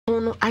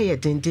no aye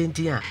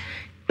dendendin a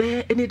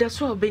eni da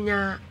so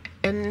obenya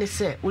enne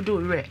se wo do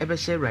wure ebe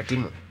hye Awurade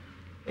mu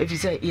efi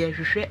se ye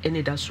hwehwe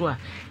eni da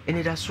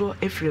so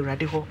efiri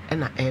Awurade ho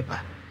na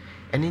eba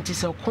eni nti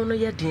se okon no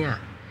ye den a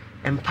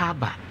empa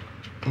aba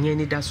nye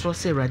eni da so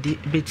se Awurade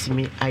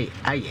betimi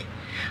aye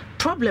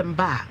problem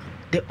ba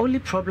the only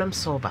problem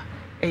solver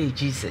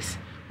Jesus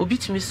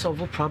obitimi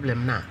solve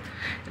problem na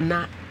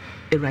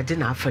Awurade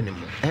na afa ne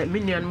mu me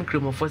nuanum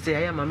kremofo se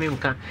aye ma me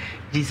nka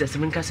Jesus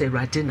me nka se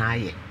Awurade na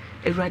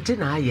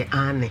aye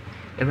ane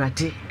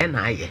Awurade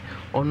na aye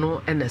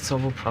ono na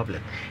solve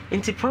problem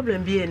inti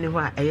problem bi eni ho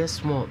a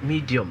small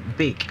medium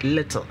big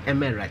little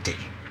Awurade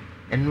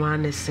eno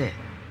ane se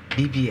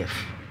BBF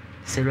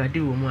se Awurade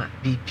wo mu a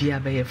bibia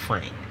be ye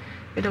fine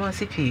it was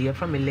CP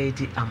from a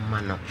lady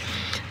Amano.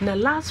 Now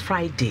last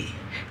Friday,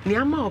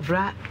 Niama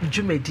Obra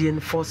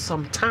Jumedian for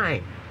some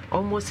time,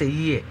 almost a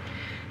year.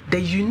 The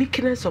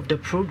uniqueness of the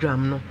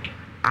program no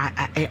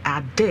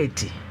are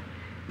dead.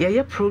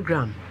 Your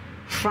program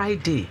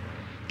Friday,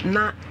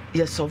 na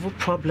your solve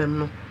problem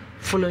no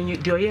following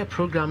you your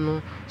program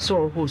no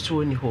so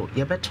ni ho.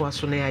 You better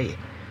was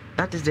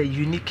that is the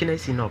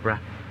uniqueness in Obra.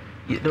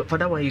 For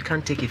that one you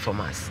can't take it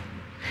from us.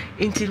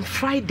 Until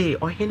Friday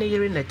or hene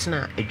yere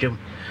netina edwom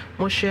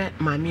mo hwe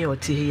mami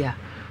oti here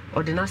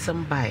ordinary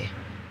somebody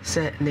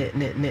say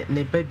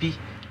ne baby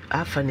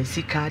afa ne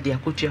sika de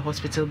akotua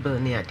hospital bill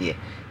ne ade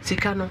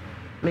sika no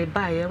me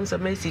buy am so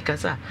me sika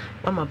sa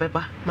mama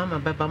beba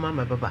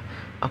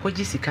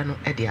akoji sika no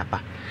e de aba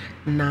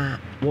na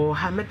wo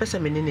ha me pese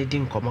me ne di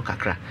nkomo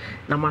kakra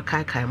na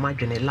makai ma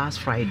dwene last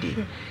Friday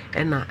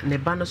e na ne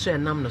ba no so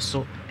enam no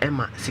so e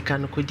ma sika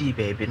no kodi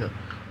baby no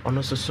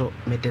ono so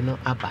mede no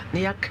aba na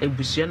ya ka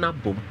ebusua na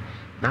bom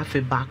na afi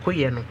ba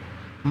koye no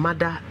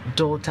mother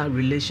daughter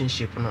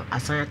relationship no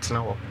asan atena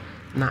ho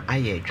na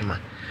aye adwuma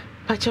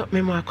pacho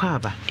memo akwa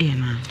aba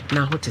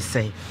na ho te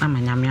sei mama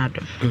nyame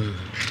adom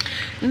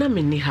na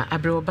menni ha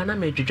abre oba na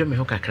medwodwo me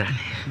ho kakra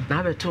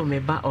na abeto me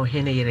ba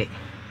ohene yere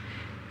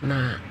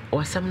na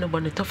wasam no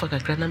bone tofa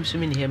kakra na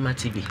msumi ni he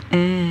matibi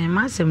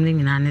masem ni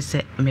nyina ne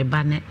se me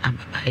ba ne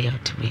ababa ya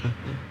otibi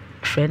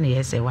friend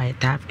yes why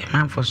tap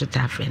man for so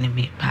tap friend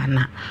me pa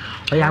na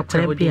oya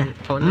kwere bia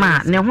ma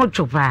ne ho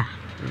twopa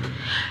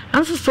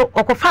anso so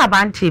okofa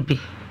abante bi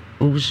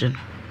owusu no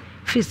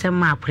fi se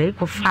ma kwere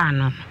ko fa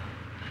no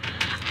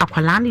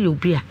akwala ne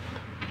yobi a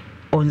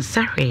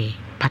onsahwe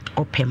but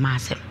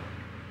opemasem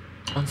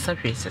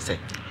onsahwe sese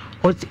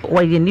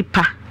o ye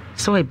nipa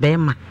so e be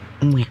ma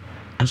nwa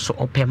anso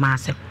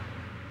opemasem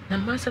na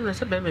masem na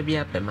se be ma bi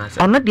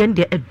apemasem ono de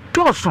nde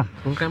edoso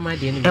nkama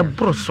de ne bi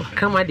ebroso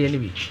kama de ne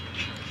bi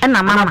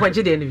na mama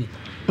ponche de ne bi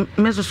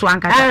meso so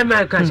anka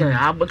ma ka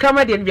cha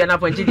kama de ne bi na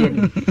ponche de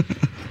ne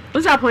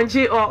usa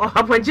ponche o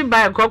ponche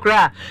ba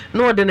kokra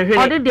no de ne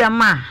hwele o de de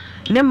ma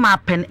ne ma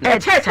pen e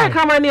che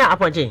kama ni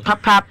aponche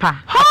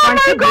papa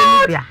aponche de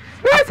ne bia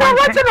yes I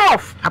want it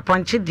off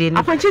aponche de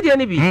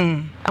ne bi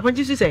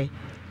aponche su say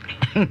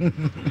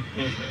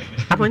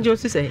aponche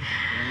su say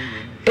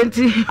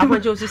enti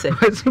aponche su say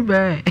su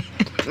be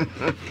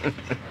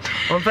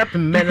on va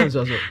pemenos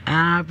also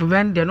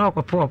pemen de no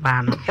okopo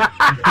ba no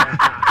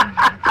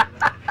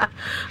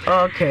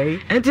okay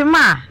enti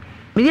ma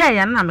me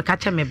ya na me ka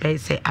che me be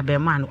say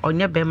abema no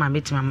onye be ma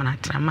metima ma na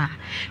trama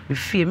me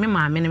fie me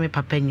ma me ne me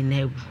papa nyina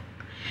ewu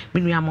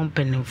me nua mo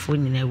mpanimfo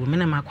nyina ewu me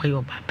na makwaye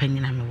oba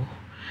panyina me wo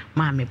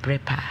ma me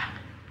prepa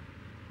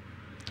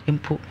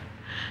impo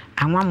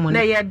anwa mo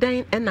na ye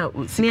dan na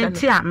sika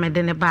nti a me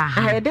de ne ba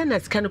ha ye dan na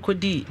sika no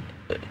kodi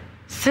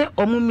se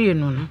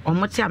omumienu no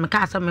omote a me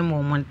ka asa me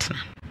mo ntena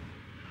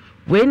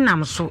we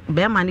nam so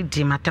be ma ne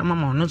di matam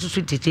ma no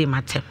so di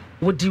matam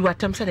wodi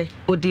watam se de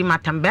odi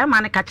matam be ma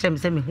ne ka kire me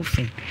se me hu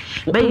fin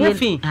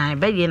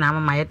be ye na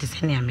mama ye te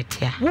se ne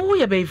ametia wo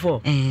ye be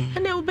fo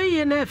na wo be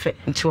ye na efe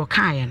nti wo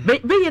kan ye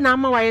be ye na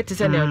mama ye te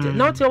se ne ote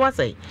na ote wa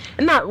sai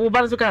na wo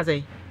ba so ka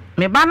sai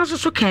me ba no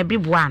so kan bi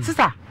bua no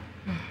sisa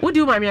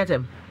wodi wo mami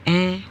atam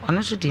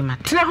ono so di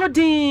matam tena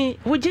hodi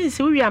wo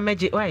jinsi wo wi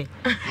amaje why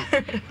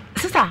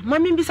sisa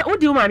mami bi sa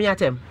wodi wo mami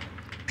atam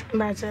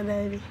ba cha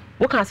da bi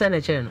wo kan sai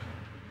na chere no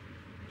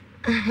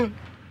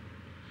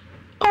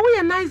oh we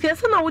are nice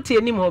guys na wo tie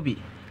ni mo bi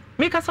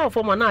me ka sa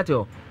ofo mo na ate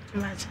o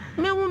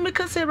me wo me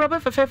ka say rubber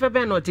fefe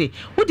be no te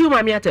wodi wo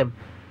mami atam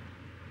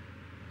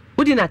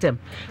wodi na atam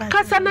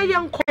ka sa na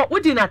yanko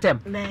wodi na atam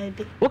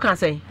baby wo kan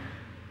say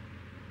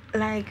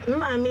like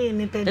mami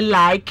ni pe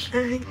like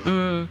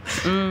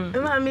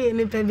mami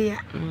ni pe bia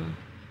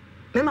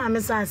me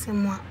mami sa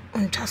asemo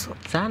ontwaso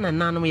sana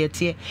nanom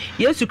yetie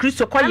Yesu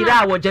Kristo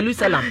kwayira a wo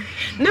Jerusalem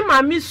ne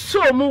mami so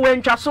mu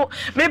wentwaso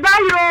me ba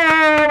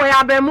yo we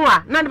abemu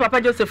a na ne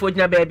papa Joseph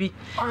ogina baabi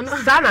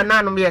sana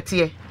nanom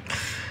yetie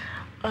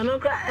ono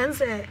kra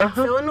ense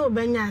se wono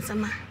benya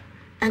asema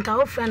enka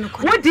wo fra no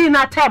ko wodi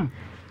na tem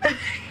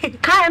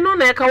kai no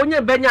na ka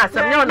wonye benya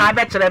asem ne ona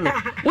abekere me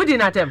wodi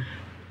na tem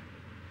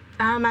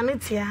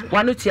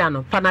manutia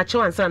no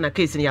panacho ansa na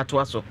case ni yato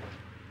aso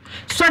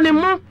so ne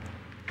mu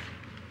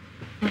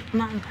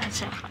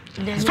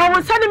so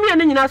won sane me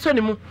ne nyina so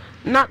ne mu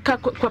na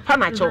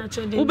panacho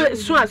ube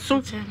su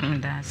asu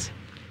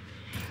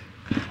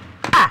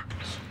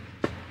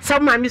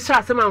some my miss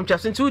as I'm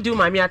just to do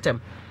my miatem.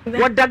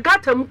 What the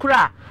gatam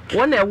cra,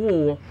 one a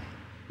war.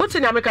 What's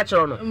in America?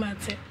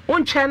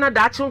 One China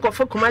that won't go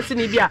for Kumasi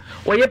Nibia,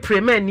 or your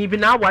premen, even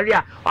now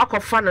warrior, or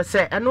cofana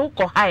say, and no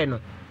cohino.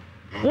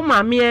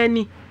 Woman, me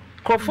any.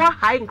 Crawford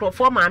high and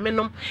Crawford, my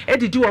menum,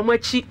 Eddie do a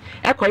much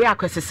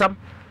equia some.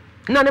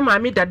 None of my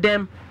mid that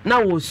them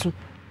now also.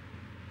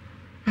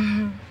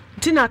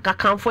 Tina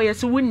can for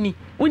yes, winning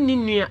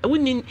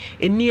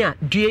a near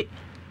dear.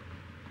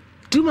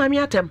 Do my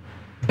miatem,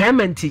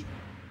 Bamenti.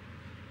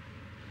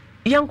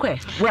 Young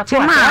quest, what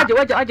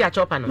your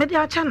chopper?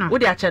 Media channel,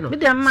 with your channel,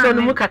 with their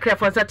man, look at craft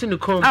for that to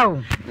come.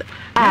 Oh,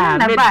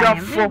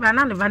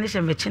 none of vanish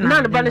a machine,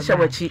 none of vanish a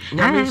witchy,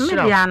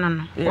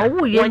 Mediano,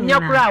 or your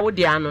crowd with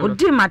the animal.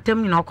 Dear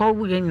Matem, you know, call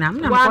we in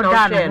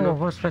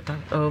hospital.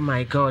 Oh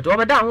my God,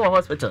 over down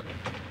hospital.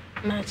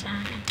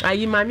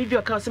 I mammy be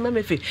a cousin,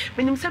 Memphis.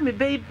 When you send me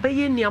bay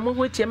near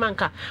Mohoti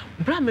Manka,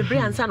 Bram me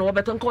Brian son, or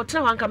better call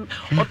Tawankam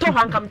or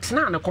Tohankam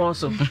Tana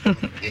Corso.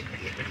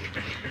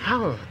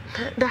 How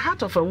the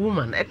heart of a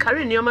woman, a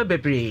carinioma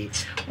baby,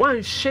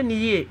 one shiny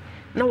year,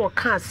 no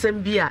can't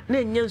send beer,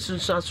 Nan so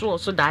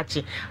so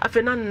dachi. I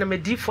feel none of me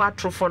deep for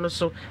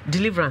so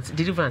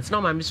deliverance,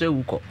 no, my Miss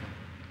Uko.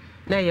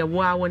 Nay, a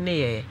wow,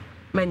 nay,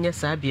 man,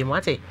 yes, I be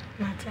what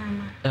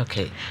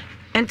okay.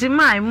 And to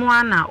my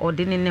moana or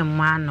didn't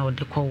man or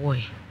the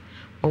cowboy,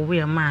 or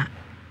we are ma,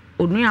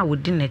 or me I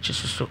would dinner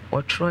so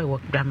or Troy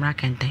work grammar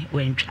can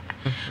when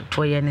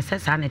to your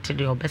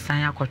necessity or best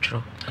I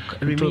control.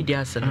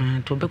 Remedias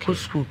to be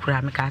school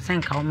cram, I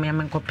think our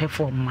men could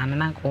perform man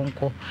and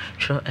uncle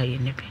show a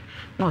nippy.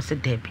 No,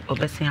 said Debbie, or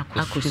best I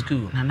could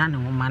school, and none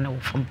of man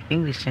from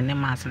English and the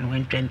mass and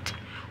went 20,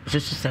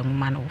 just to say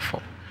man or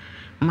four.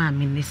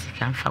 Mammy, Missy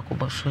can fuck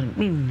about soon,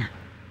 mean.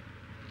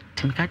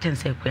 Tim Catton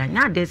said, we are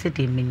not desert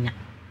in Minya.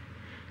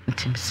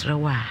 Tim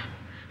Srawa,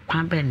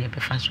 Quamben, be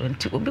fast when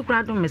to be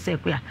glad on me say,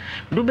 we are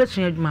do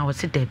better my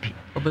was a Debbie,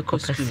 or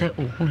because I said,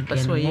 oh,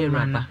 that's why you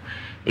runner.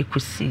 It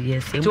could see,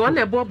 yes, to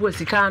one Bob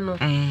was a cano,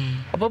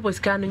 Bob was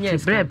cano,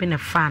 yes, bread been a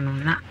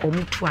fan, not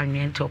almost 2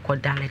 and to a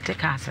dialect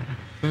castle.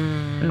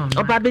 No,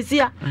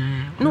 Babisia,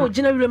 no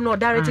general, no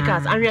direct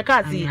cast, and your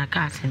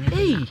cousin,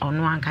 hey,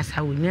 on one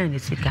casa will nearly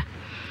sicker.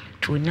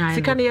 To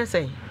 9 can you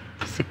say?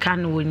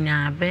 Sikan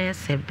winya be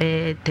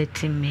sebe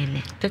 30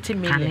 million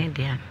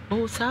Canadian.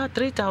 Oh sir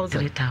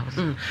 3,000.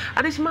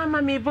 And this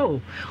mama me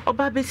bo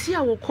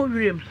obabesia wo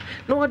kowrem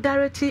na wo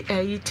direct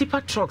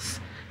tipper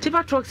trucks e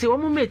wo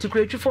mo to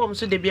create form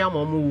so de bia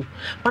mo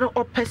but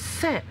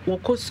opese wo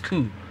ko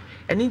school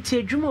and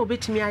nti adwuma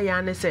obetimi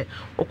aya ne se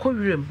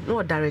okowrem na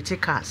wo direct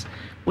cars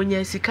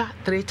wonya sika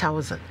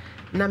 3,000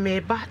 na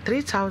me ba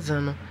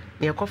 3,000 no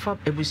ne yakofa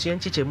ebusuan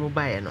chiche mu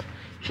bae no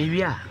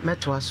ewi a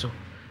meto aso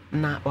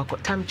na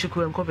wakotam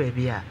chukwu enko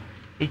baby a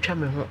etwa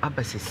me ho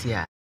abasisi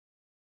a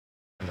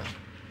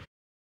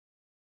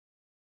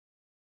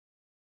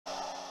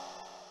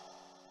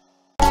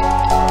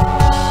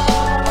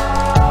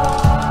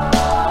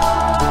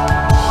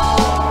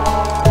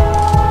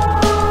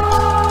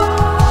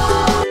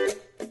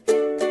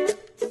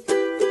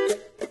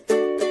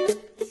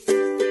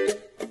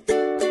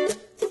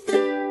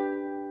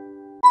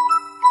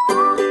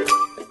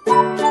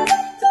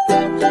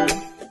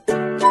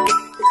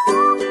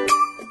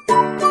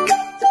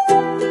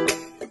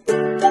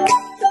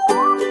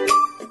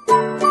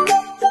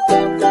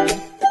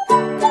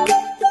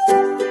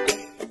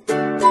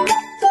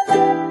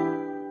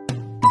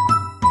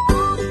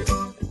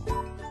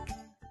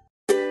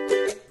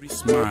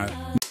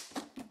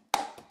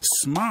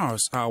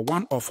Smiles are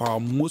one of our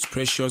most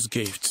precious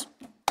gifts.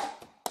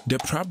 The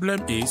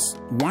problem is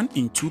 1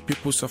 in 2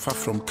 people suffer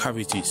from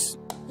cavities.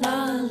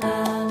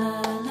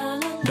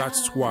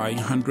 That's why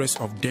hundreds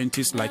of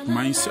dentists like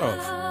myself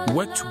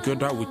work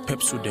together with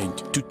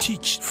Pepsodent to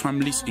teach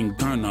families in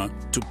Ghana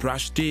to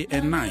brush day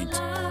and night.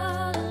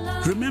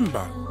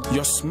 Remember,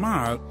 your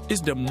smile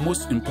is the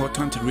most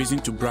important reason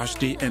to brush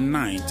day and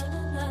night.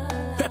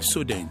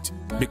 Pepsodent,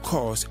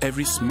 because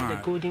every smile.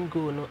 The golden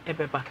go no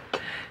ebeba.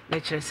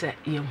 Lecture say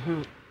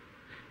yehu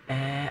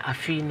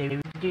afi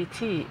na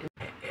duty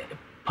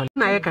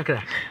na ye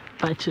kakra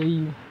pacho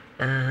you.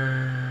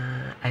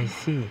 I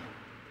see.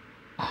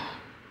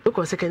 Look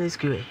at secondary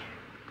school.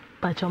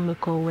 Pacho me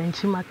ko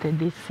Wenchi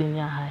Methodist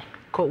Senior High.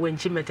 Ko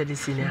Wenchi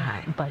Methodist Senior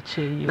High.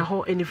 Pacho you. Na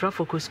ho enifra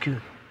for school.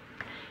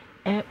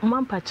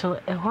 Man pacho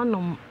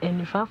honom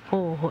enifra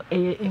for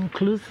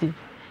inclusive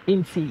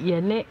inti ye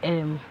ne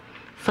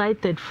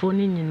sighted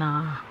phone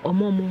nyina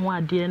omomu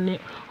ade ne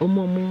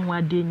omomu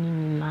ade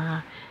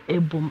nyina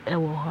ebum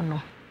ewo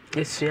hono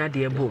esua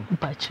de ebum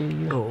pacho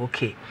you. Oh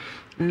okay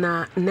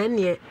na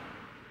nane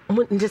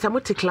ndesa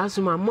mote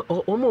classroom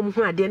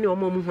omomu ade ne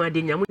omomu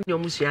ade nya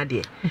mu sua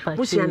de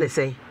mu sua ne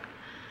sei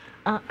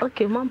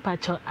okay man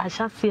pacho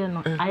ahase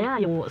no aya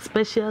yo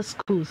special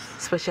school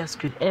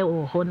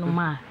ewo hono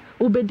ma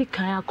ubedi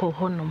kan akọ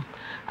honom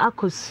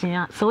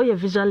akosua so you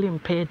visually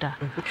impaired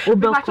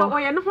ubeko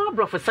oye no ho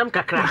brofo sam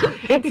kakra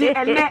enti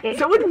ene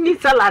so we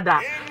need salad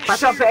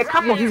but of a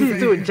cup of tea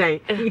to njan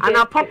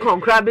and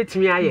popcorn kra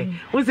betimi aye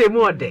wo se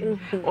mu ode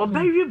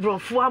obawi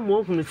brofo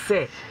amohunu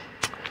se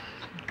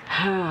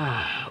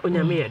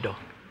onyame yedo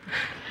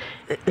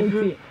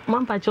enti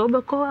mampacho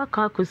ubeko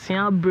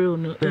akosua braille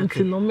no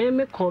enti no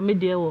me call me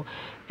there wo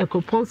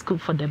Ekopon School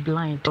for the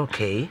Blind.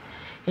 Okay.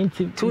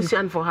 Enti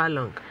tuition for how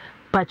long?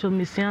 Pacho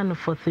Misiano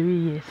for 3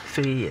 years.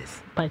 3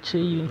 years. Pacho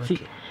Unity.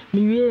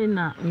 Mi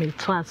na me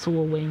twas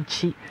wo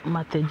wenchi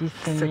Methodist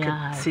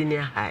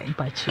senior high.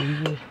 Pacho.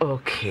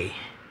 Okay.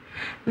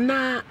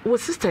 Na wo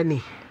sister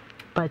ni?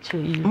 Pacho.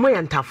 Mo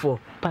yantafo.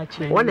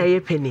 Pacho. Wona ye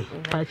penny.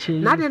 Pacho.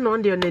 Na de no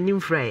de onanim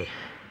frɛ.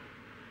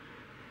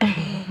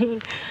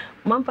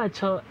 Man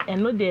pacho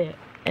eno de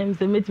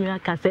emse metimi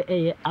aka se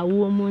eye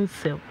awo mu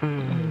nsel.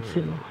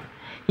 Nti no.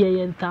 Ye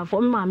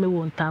yantafo ma me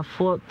wo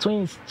ntafo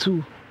twins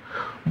too.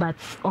 But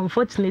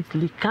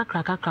unfortunately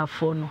kakra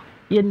for no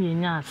ye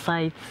nya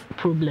sight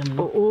problem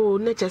no. Oh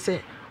nature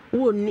say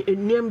wo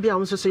niam bia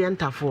wo so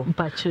yantafo.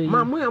 Pacho.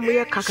 Ma mo ya mo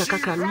ye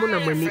kakra no mo na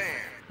mani.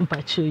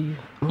 Pacho you.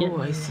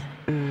 Oh I see.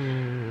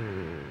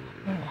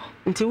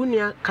 Nti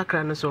wunia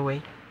kakra no so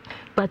we.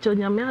 Pacho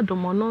nyame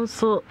adomo no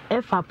so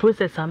efa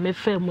process a me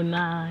fa mu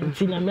na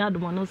nti nyame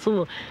adomo no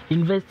so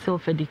University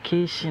of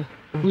Education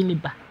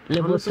Winneba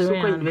level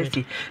 3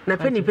 university na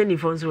penny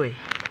phones we.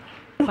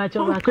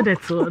 Pacho ba ko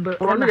det so do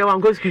ono de wan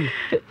go school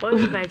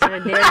only pacho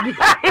there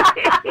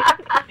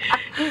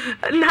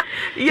na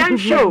yan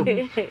show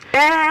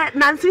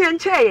nansi yan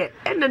cheye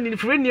na ni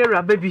friend ni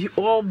ra baby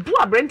obu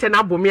abrente na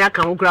abomi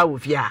aka ho kra wo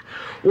fia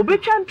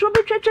obetwa ntro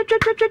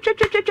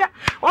betwa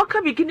o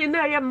ka bikini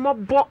na ye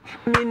mmobo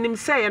nim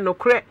say no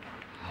kre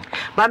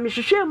ba mi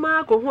hwehwe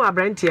ma ko hu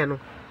abrente no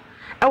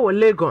e wo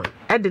Legon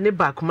e de ne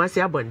ba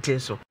Kumasi abonten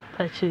so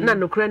na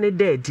no kre ne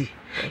daddy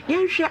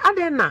yan hwe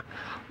ade na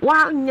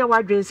wa nya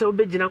wadwen se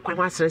obegina kwan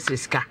asresre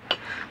sika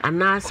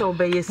ana se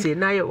obeye se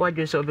na ye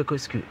wadwen se obeko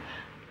school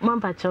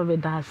Mampacho be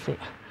dase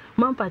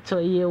Mampacho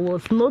ye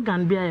was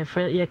slogan be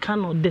ye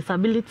cannot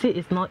disability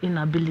is not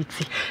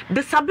inability.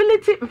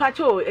 Disability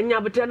mpacho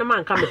enyabote na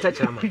man ka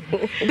metachira ma.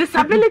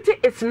 Disability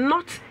is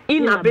not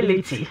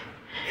inability.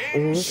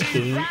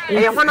 Okay.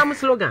 E one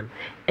slogan.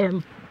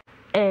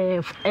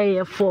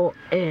 For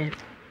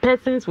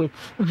persons with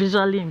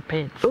visually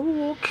impaired.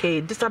 Oh,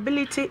 okay.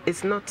 Disability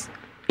is not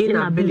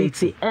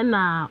inability. And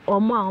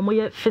omo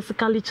ye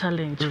physically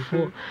challenged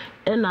for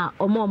and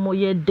omo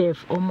ye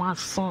deaf omo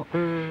son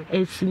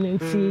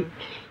esinenti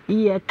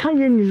ye kan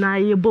ye nyina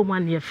ye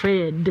boman ye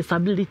free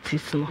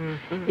disabilities no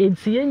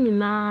enti ye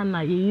nyina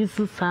na ye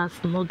use SAS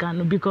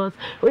slogan because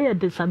we have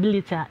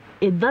disability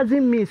it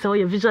doesn't mean so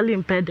you visually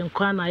impaired and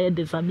na ye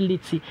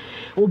disability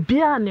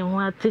obia ne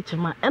ho teach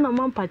ma and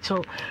man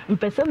pacho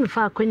mpese me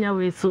fa akwanya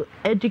we so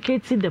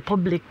educating the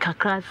public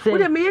kakra say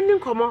we me yen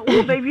nkomo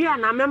wo ba wi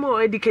ana memo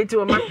educate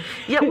wo ma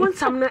ye won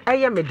sam na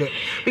eye me de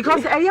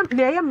because eye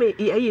me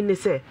eye ni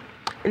say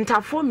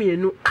ntafo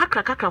mienu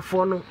kakra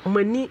fo no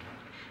mani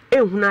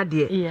ehuna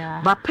de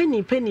ba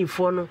penny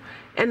fo no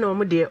ena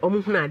omo de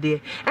omo huna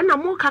de ena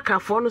mo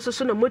kakra fo no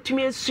so na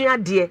motumi asua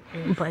de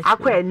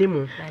akwa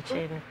animu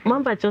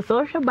mamba cho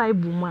so hwe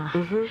bible ma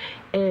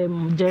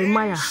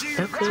Jeremiah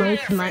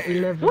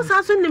 29:11 what's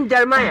also nim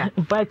Jeremiah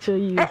pacho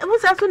you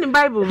what's also nim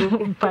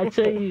bible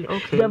pacho you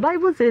okay. The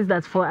Bible says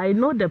that for I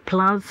know the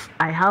plans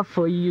I have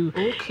for you.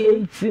 Okay.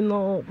 It's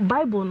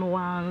Bible no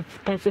one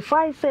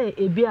specify say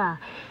ebia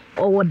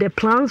or the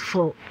plans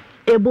for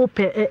able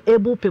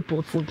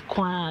people to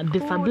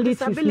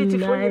disability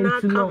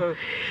no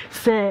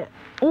say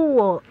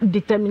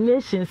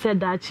determination said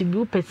that you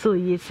will pursue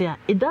yes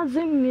it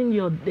doesn't mean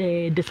your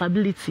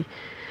disability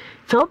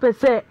so pe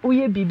say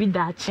uye bibi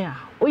da chia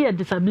uye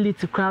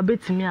disability kra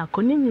betimi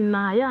akoni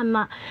nyina ya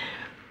na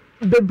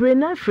bebre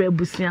na fra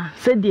ebusia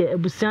say de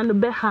ebusia no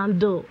be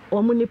handle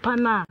omunipa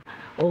na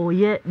or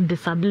ye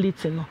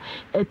disability no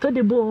eto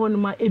de bo ho no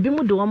ma ebi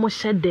mu de omo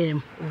hye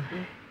dem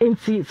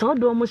enti so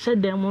do omo hye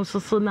dem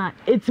so na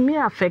etimi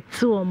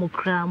affect omo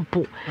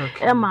crampo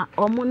ema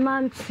omo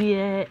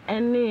nantie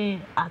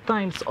any at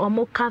times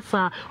omo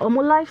kasa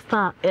omo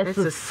lifestyle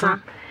esesa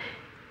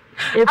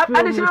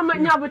adesima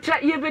manya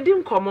botra ye bedi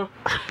nkomo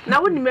na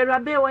woni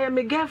merabe wo ya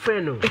me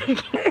girlfriend no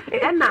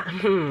ena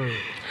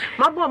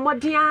mabo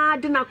modia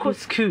de na ko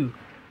school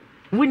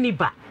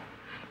Winneba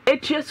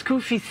etua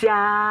school fees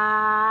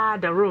ya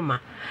da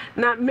Roma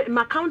na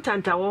ma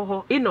accountant awo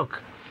ho Enoch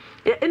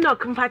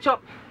mpacho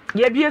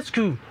ye bia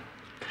school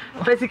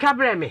fesika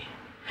breme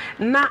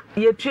na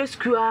ye tua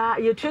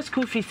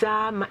school fees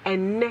ma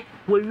enne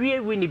wo wie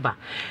Winneba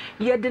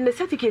ye de ne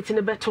certificate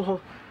ne beto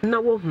ho na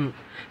wo hu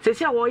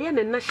sesi a wo ye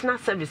ne national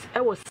service e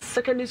wo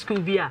secondary school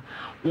bia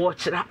wo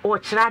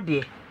chira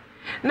de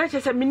na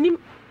chese minim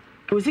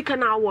ozika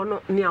na awo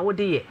no ne awode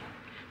ye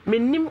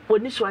minim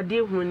oni so ade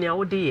hu ne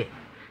awode ye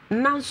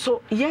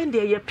nanso ye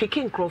de ye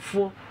picking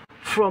crofo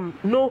from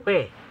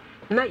nowhere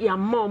na ya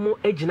mom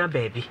agina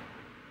baby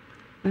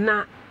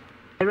na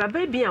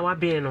erabe bia wa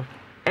be no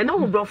and no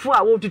brofo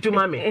a wo tutu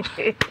ma me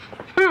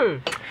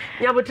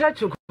nya botra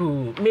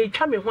chuku me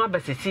twa me ho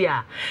abasisi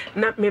a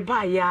na me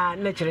ba ya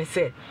na kire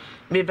se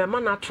me be ma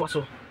na to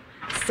so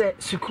se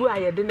suku a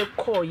ye de ne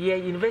call ye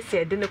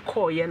university de ne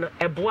call ye no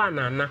ebo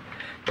anana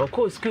o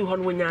call school ho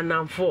no nya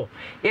nanfo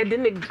ye de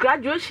ne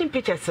graduation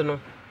pictures no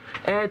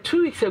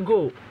 2 weeks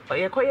ago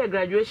ye call your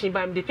graduation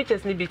by the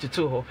pictures ni be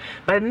to ho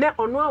but ne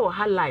ono a wo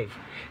ha live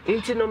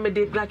inti no me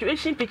the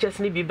graduation pictures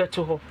ni be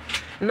beto ho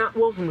na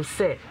wo hunu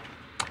se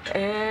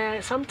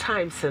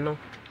sometimes no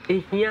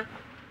ehia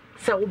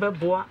se wo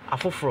beboa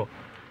afoforo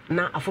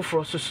na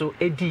afoforo so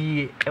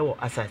ediye ewo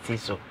asase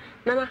so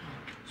nana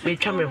me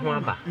twa me ho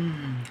aba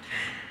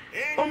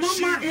o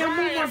mama ye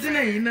mo mo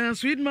de na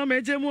sweet mama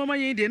eje mo mama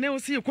ye de na o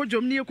si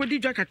ekodwom ni ekodi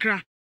dwa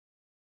kakra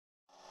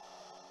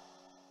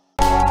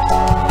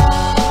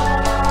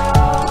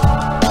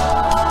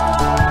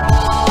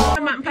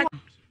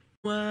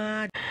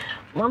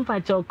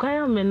Mampa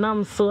chokaya me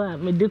nam so a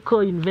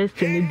medical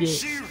university ni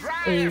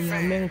de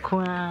na me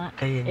nkoa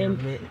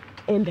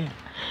enda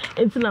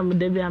etina me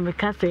de bia me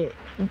ka se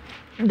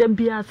de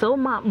bia se o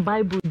ma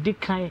bible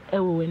dikan e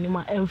wo ni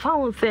ma emfa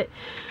won se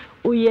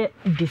o ye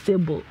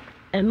disable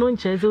eno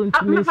nche se on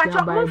tumi se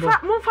bible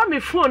monfa me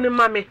phone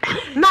ma me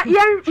na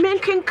ye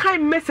menken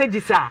kan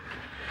messages a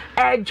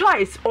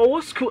Joyce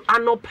or school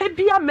anopa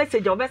bia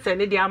message of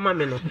send the ama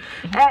me no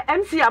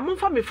MC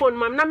amfa me phone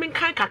mam na men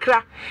kan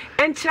kakra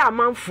enche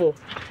amanfo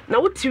na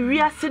wuti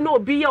wiase na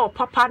obi ye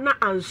papa na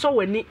anso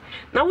wani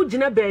na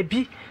wugina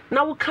baabi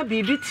na wuka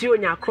bibi ti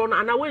onya kro no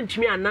ana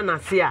wantumi anana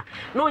se a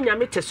na onya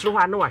me tesro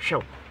ha na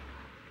wahwew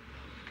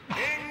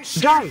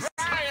Joyce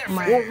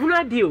wo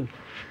huna dio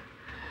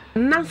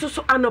nanso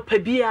so anopa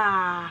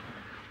bia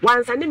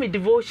wansa ne me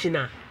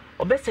devotional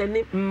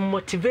obesene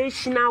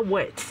motivational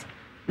words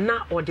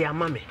na ode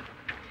amame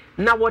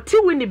na wote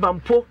wini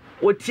bampo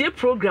wotie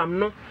program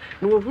no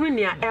na wohunu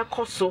nia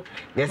ekoso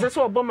na sese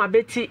obo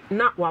mabeti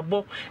na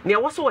wabo na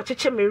woso wo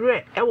cheche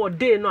mere e wo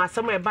day no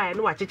asema e bae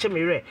na wa cheche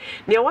mere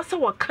na woso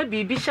wo ka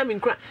bibi hya me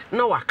nkra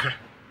na waka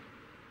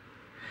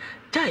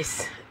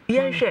Joyce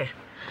yenhwe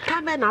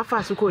ka be na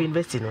afa so ko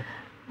university no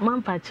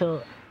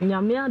mampacho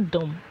nyame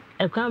adom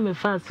e kwa me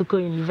fa so ko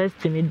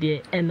university ni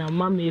de e na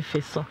mama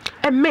efeso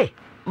me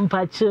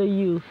mpacho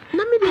you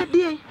na me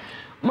de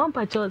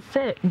Mampacho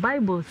say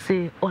Bible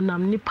say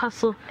onam nipa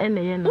so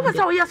ene ye na. Who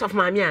say yes of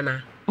mami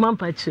ana?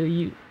 Mampacho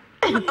you.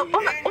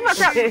 Who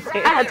say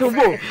I to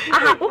go.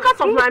 Aha, who ka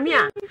of mami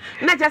a?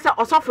 Na just say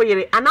osofo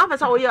yere. Ana who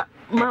say oye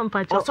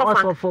Mampacho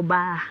osofo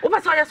ba.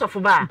 Who say yes of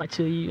ba?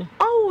 Mampacho you.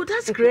 Oh,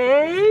 that's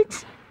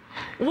great.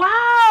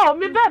 Wow,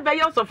 me be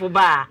yes of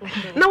ba.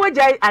 Na we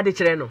jai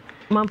adekere no.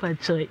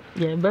 Mampacho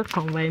ye be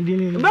combine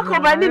ni. Be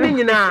combine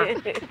ni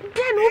nyina.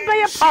 Then who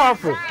be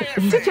powerful.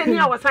 Teacher ni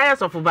a was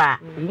yes of ba.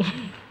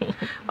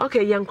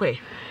 Okay, yankwe.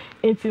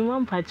 Enti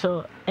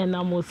mampacho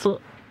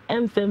enamoso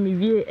emse mi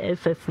wie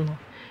SS no.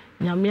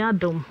 Nyame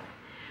adom.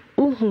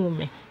 Uhu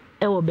me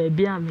e wo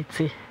baabi a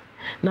mete.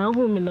 Na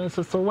uhu me no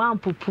so wan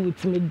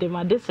puputi me dem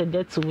ade se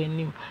get to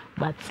wenim,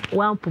 but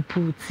wan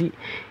puputi.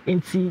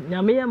 Enti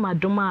nyame ye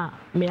madom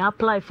a me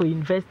apply for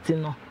university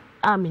no.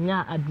 A me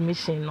nya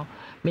admission no.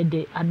 Me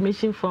de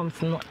admission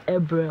forms no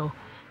April.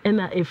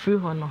 Ena free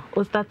ho no.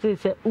 O started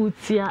say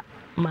utia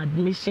my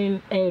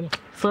admission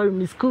sorry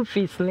my school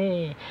fees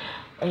ne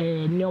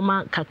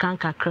nyoma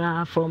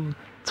kakra from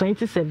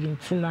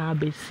 2017 na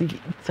besi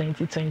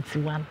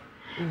 2021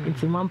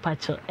 it's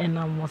mampacho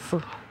ena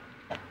moso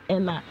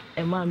ena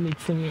ema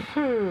metimi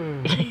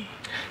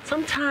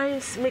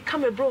sometimes me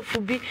come a bro for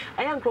be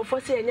I am bro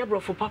for say enya bro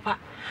for papa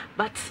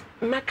but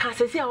me can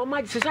say our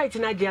my society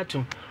na dia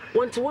tum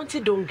want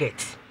it don't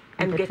get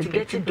and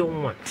get it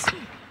don't want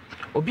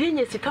obi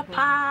enye sika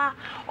pa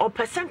o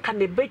person kan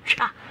ne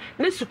betwa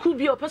na suku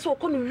bi o person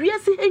ko no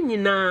wiase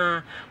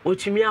enyina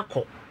otumi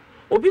akọ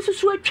obi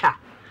susu atwa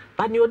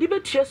ba ne odi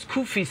betua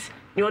school fees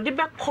ne odi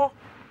bekọ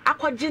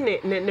akọje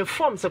ne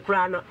forms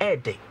kra no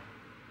ede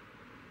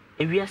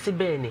ewiase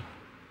be ni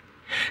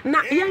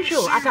na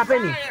yenhwo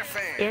atapeni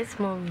yes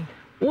mommy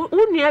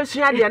wonu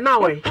asua de na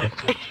we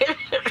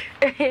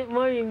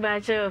mommy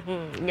bacho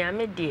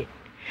nyame de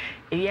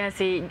Eya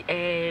say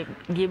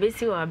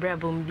gebesi wa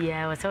abrabom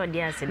bia wa say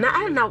odi ase na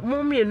ana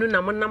mo mienu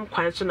na mo nam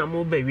kwan so na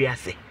mo ba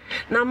wiase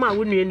na ma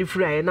wo nua ni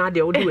fura na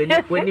de wo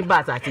de wani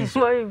ba ati so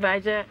mo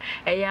bacha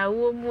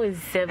eyawo mu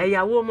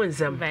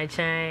nsem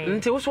bacha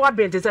nti wo so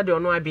abente se de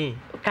ono abin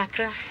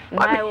kakra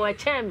ba wo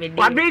cha me de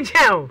wa be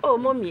chen oh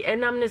mommy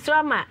enam ne so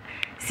ama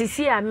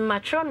sisi a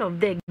matron of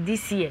the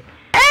this year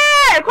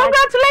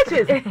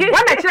congratulations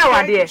what na kire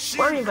wa de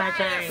mommy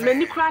bacha me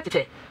ni kura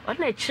te what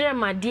na kire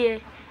ma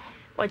de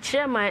o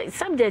kire ma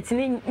subject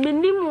ni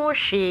menim wo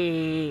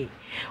hwe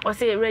or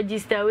say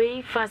register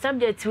way for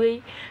subject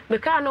way me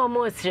can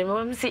almost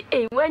remember say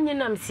eh when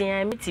you am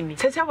see meeting me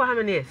Tell how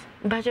many years?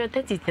 but you're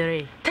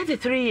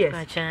 33 years.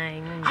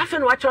 I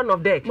feel watch on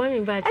of deck. Mommy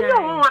but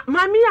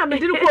mommy I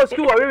didn't go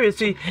school or we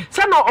see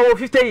son over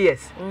 50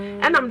 years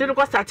and I'm didn't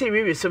go start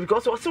we so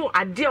because also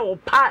a dear or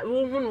pa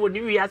woman would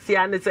you see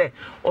and say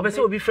or be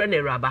so be friend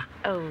a rabba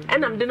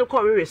and I'm didn't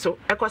call we so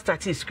I could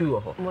start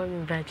school.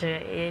 Mommy but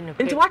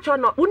into watch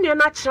on when you're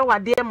not sure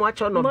what dear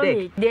watch on of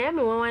deck. There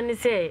me one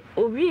say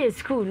obi a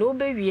school no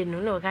baby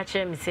no catch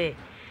me say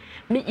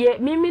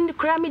me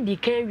cry me the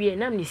can we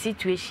na me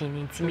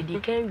situation inti me the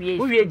can we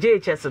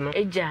JHS no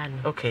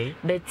ejan okay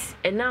but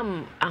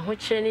enam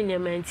ahoche ne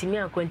nyama inti me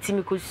akwanti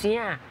me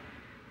kosua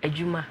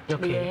adwuma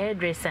me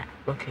hairdresser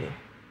okay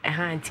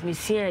inti me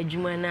sua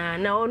adwuma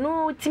na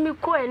ono timi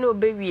ko e na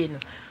obewie no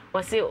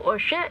o say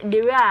ohwe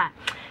the way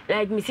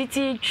like me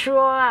city tro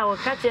o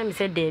catch me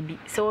say debi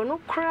so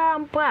ono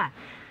crampa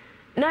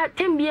na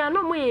tembia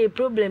no mo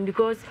problem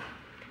because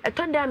I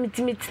told them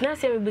it's not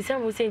saying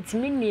we say to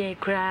me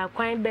cry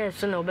quite best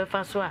so no be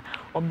fast so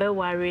or be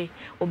worry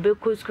or be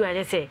school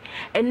I say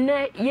and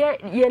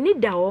ye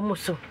need that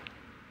almost so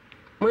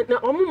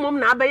mom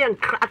na be yan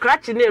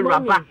crack ne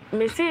rubber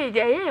me say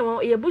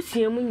ye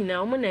busia mu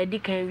nyina o na di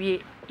kan wie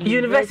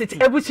university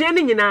ebusia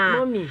ni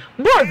nyina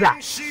boza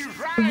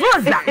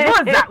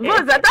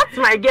that's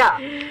my girl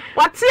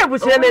what's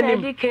ebusia na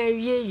di kan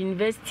wie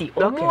university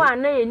o mo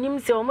ana enim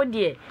se o mo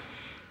de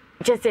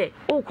just say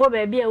oh ko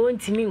baby I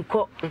want me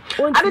nko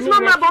at this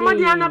moment mama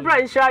dey na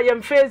branch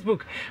am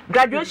Facebook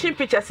graduation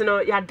pictures no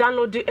ya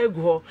download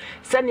egu ho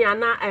sani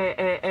ana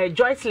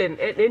Joycelyn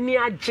eni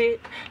age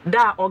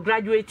da o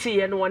graduate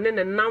ye no won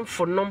ne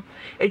namfo nom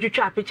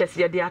etwetwa pictures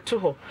ye dey ato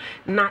ho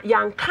na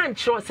ya nka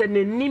nkyro se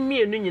na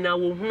nimi enu nyina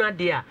wo hu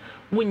ade a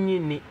wonyi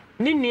ni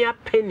nua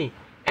penny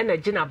ena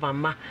gina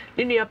bamma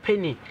ni nua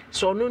penny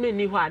so no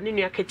ni ho a ni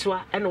nua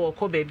ketewa ena wo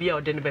ko baby a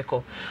ode ne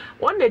beko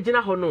won na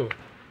gina ho no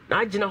na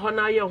agina ho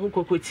na ye ho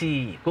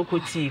kokoti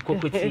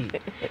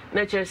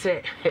na chere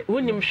se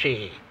wonim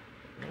hwe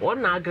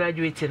won na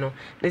graduate no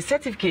the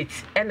certificate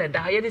and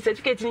da ye the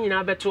certificate ni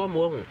nyina beto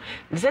mo ho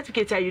the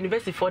certificate at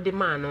university for the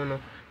man no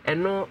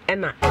eno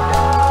ena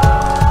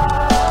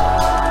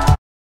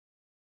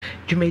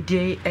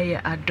Jumedie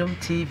Adom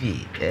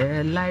TV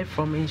live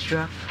from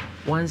Insura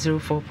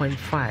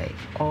 104.5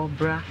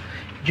 Obra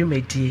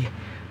Jumedie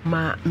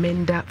ma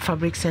Menda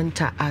Fabric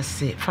Center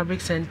ase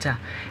Fabric Center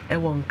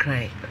Ewon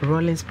Cry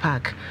Rollins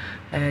Park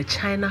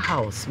China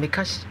House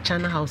Mekash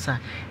China House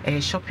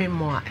shopping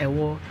mall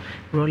ewo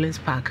Rollins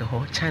Park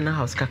ho China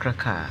House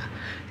kakraka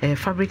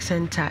Fabric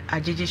Center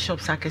ajiji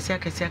shops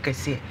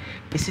akese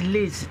it's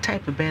lace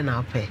type ben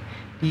ape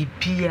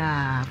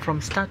bibia from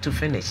start to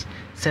finish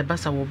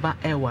sebasa wo ba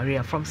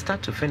warrior from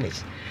start to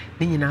finish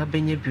ni nyina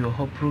benye bi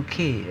ho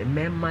brocade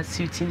memma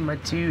suiting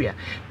material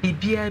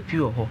bibia bi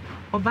ho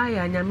oba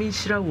ya nyame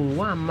nhira wo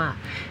wa ma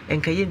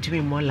enka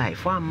yentumi more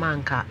life wa ma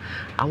nka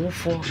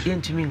awofo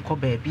yentumi nko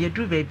ba bia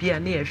duru ba bia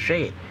na ye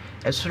hwe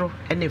esoro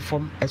ene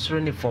form esoro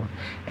ne form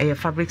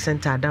Fabric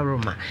Center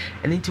Adaroma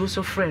and into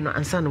also friend no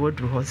ansa na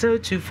waduru ho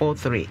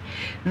 0243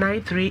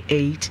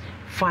 938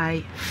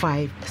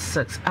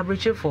 556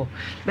 abriche for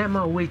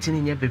mema waiting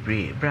in your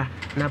bebre bra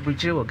na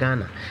abriche wo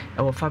Ghana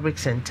Fabric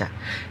Center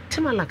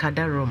Timalak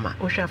Adaroma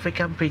Osha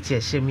African Pretty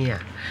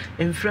Shemia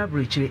Mfra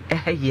abriche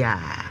ya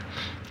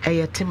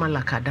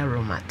Timalak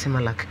Adaroma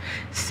Timalak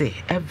say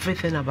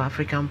everything about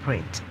African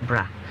print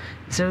bra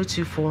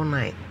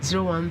 0249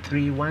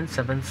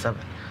 013177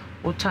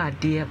 Ota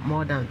dear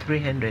more than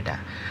 300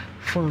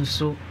 phone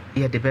so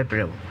ye de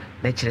bebre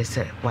na kire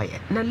se waye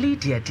na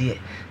Lydia dear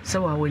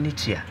so wa woni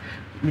tua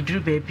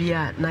midru baby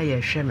a na ye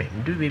hweme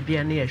midru baby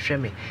a na ye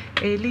hweme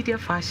Lydia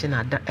fashion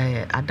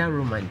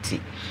Adaroma nti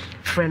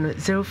friend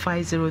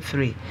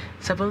 0503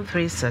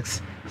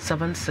 736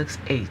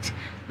 768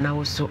 na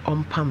also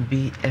on pam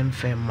bi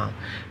mfema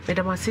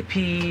medama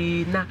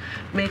sipi na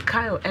me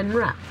kayo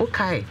enra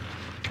okay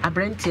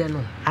abrantie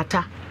no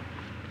ata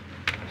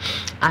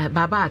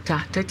baba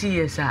ata 30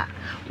 years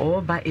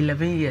or by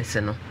 11 years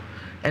no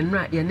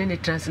enra ye ne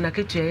trans na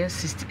ketua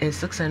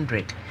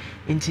 600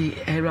 inti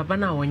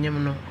rabana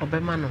wonyem no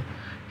obema no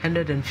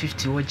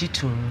 150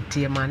 wajitum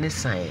tie mane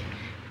sai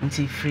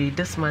inti free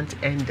this month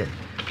ending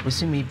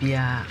usumi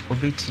bia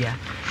obetia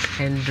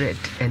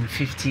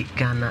 150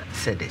 Ghana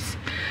cedis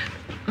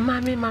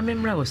mami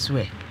mra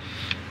oswe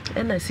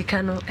ena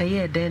sika no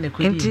eye den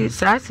ekodi inti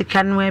sa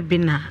sika no e bi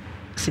na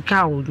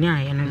sika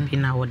onya ye no bi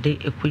na wode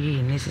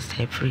ekoyi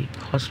necessary free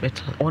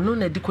hospital ono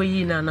na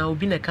dikoyi na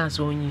obi na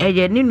kanso onyi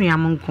eye ni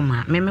nuam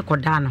nkoma me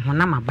koda na ho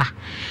na maba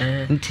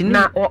nti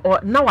na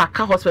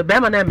waka hospital be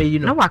ma na meyi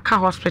no na waka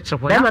hospital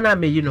be ma na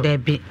meyi no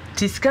debi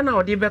ti sika na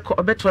ode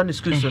beto na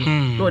school so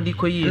no ode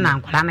koyi na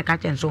nkwala na ka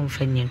chen so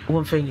mfanyin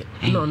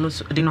no no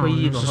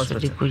dikoyi no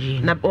hospital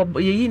na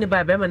yeyi ne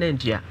ba be ma na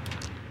ntua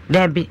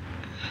debi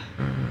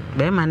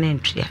be ma na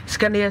ntua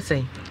sika na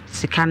yesen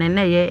sikane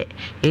na ye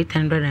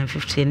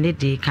 850 ne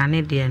di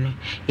kane di no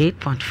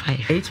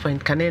 8.5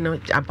 kane no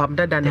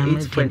abamda da na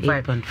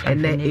 8.5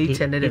 and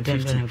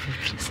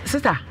 850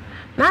 sister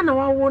na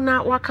wawo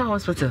na waka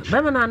hospital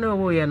bema na no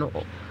wo ye no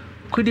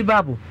kudi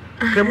babu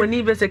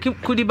kremoni be se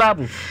kudi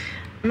babu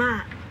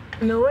ma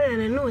no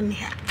we no ni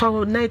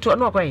for night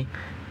no kwai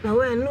no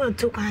we no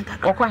to kwan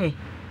kaka okwai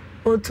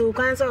o to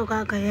kwan so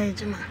kaka ye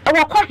juma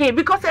okwai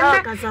because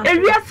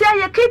ewiase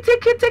aye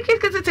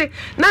kiti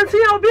nansi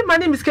ya obi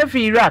mani miske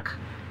fi Iraq.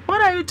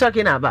 What are you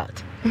talking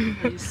about?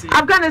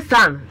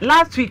 Afghanistan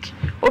last week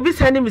obi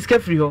send miske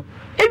free ho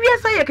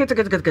ewiase aye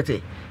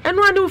kiti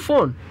eno ani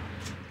phone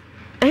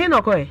ehe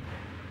no kwai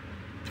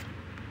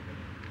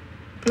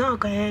no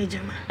ko ye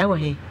juma ewo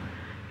he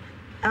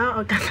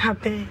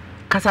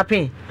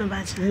Kasapin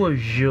wo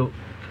jo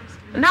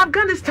na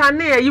Afghanistan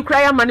ne you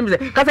cry am mani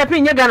miske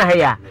Kasapin nya Ghana he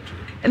ya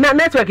na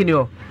network ni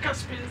o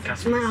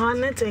na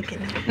network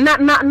ni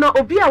na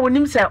obi a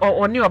wonim se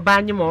oni oba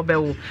anyim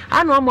obewo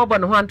ana o mobo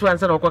ne ho anto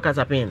ansa na okọ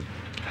Kasapin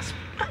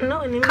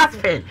no ni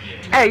Caspin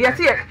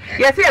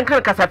yes en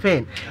kan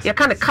Kasapin ye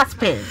kan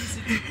Caspin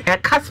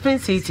Caspin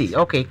City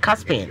okay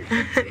Caspin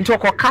into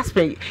okọ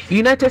Caspin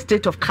United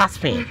States of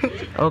Caspin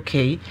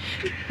okay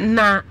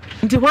na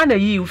ndi wana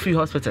yi free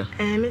hospital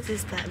my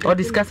sister or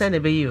discuss na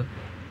be you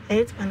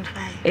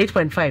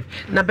 8.5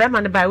 na be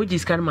man ba wuji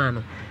scan man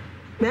no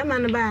be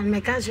man ba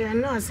me ka sure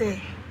no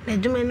say na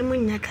dwuma ni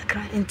munya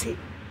kakra enti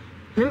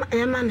me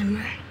ma na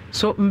mre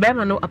so be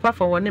man no apart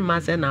from one ma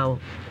say na o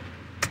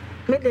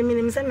me de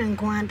minim say me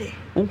nko ade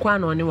nko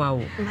ana oni wa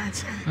wo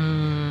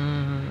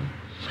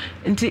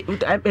nti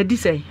edi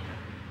say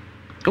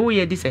o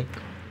ye edi say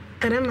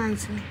 3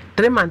 months ni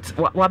 3 months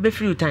wa be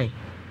free time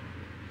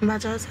ba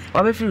cha say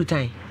wa be free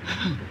time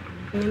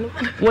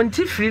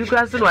wonti free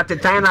class no at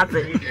time na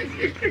say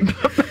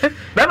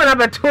be man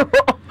abeto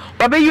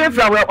wa be you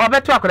free wa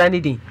beto akoda ni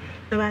din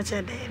ba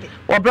cha dey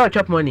wa bro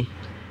chop money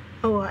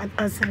oh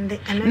at Sunday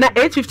na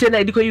 8:50 na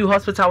ediko you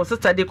hospital was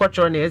Saturday ko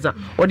choro na eza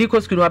odi ko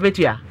school wa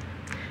betu ya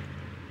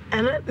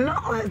no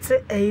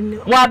say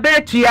wa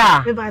betu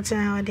ya me ba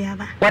cha odi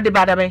aba wa de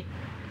bada be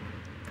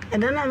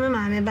eda na me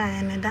ma me ba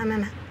ya na da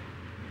na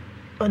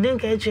odin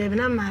ka echu ebi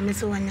na ma me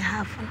so wanya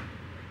half no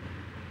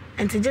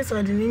enti just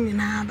odi ni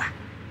nyina aba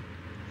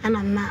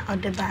ana ma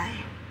odi ba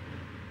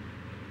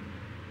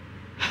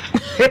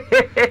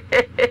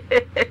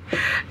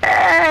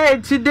hey,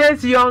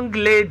 today's young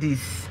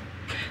ladies.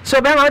 So,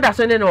 Ben, what that's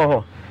on in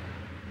all?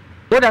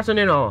 What that's on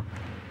in all?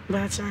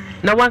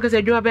 Now, one can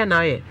say, you have been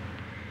now.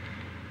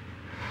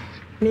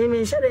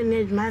 Me, shall I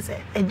need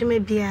master? And you may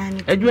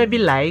be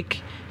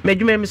like, may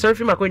you may sorry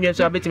for my question,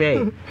 so I bet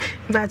me.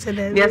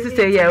 The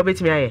sister, yeah, I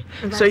bet me.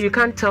 So, you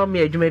can't tell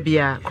me you may be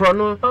a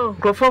chrono,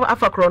 Crawford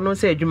Alpha Chrono,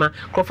 say Juma,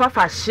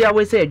 Crawford share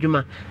we say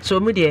Juma. So,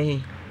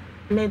 Moody,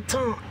 me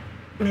turn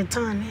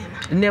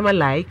never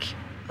like.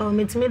 Oh,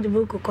 me to the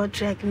book or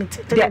track me.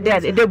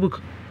 The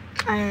book.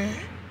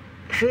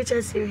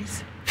 Future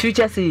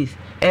series.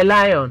 A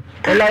lion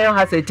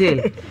has a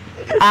tail.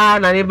 Ah,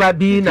 naniba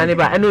be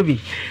naniba enobi.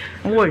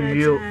 What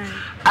you?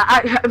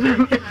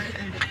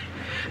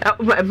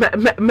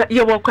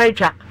 You were quite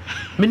chat.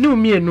 Me knew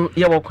me and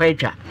you were quite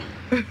chat.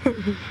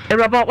 And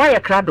about why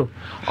a crado.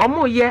 Or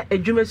more ye a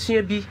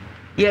jumasia be.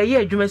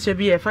 Yeah, jumasia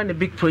be. I find a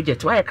big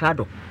project. Why a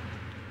crado?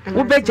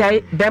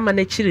 Ubejai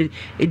Bemane Chili,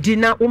 a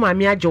dinner,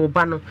 Umamia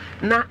Jobano,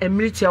 na a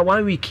military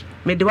 1 week.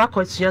 May the work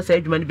question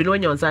said, man, below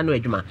your son,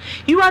 Edma.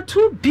 You are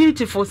too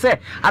beautiful, sir.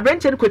 I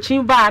went to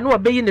coaching bar, no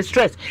obeying the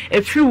stress, a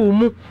few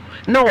moo,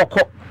 no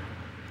cop.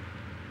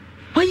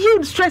 Why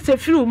you stress a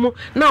few moo,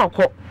 now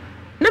cop.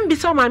 Nambi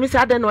saw my miss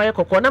Aden or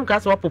Coco, Nam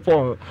Castle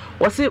Popon,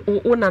 was it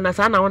one and a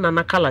son on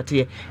a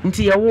calati,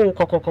 until your woe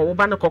coco,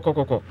 Bana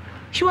coco.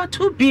 You are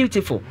too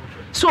beautiful.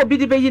 So be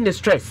the bay in the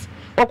stress.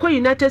 Oko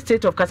United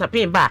States of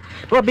Kasapin ba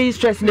no be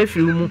stress na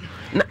firu mu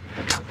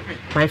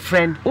my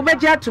friend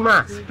ubeja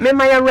tuma me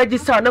ma ya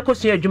register na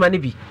kosu adwuma ne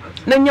bi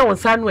na nya won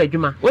sa no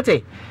adwuma wote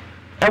e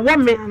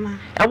won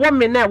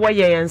me na e wo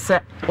ye yense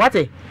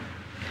wote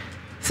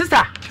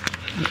sister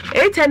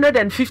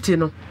 850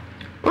 no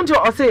unto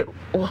o say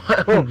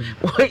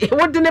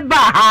what didn't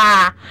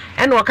ba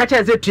and o ka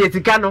cha say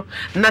tuetika no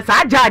na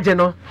sa judge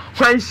no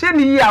hwanhye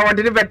ni ya wo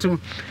de betum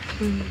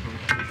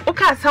o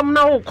ka sam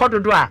na wo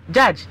kododo a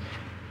judge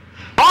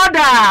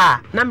order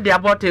nam the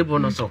about table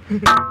no so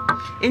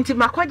inti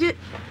makwaje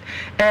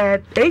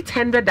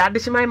 800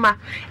 additional ma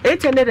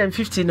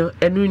 850 no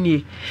enu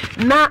nie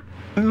na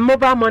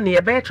mobile money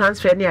e be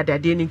transfer ni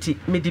adade ni ti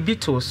me di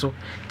bito so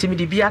ti me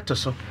di bi ato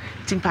so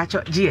ti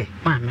mpacho je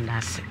ma me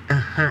dase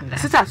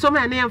sister so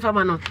me na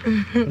yemfa no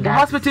the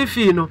hospital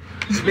fee no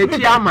me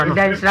ti ama no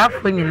dan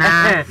srafo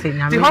nyina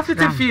the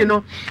hospital fee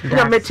no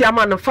na me ti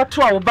ama no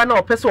foto a wo ba na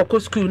opese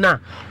okọ school na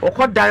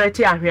okọ direct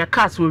ahwea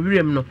cars wo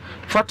wirem no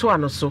foto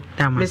ano so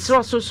me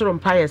so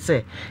mpaye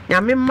se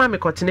nyame mma me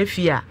kotena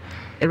fee a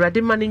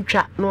erade mani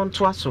ntwa no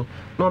nto aso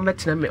no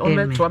metena me o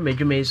meto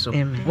amadwuma so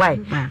why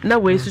na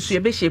we susu e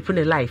be shape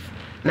ne life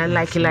na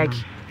like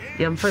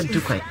yɛmfa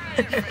ntu kwan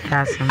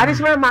That's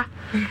adesmama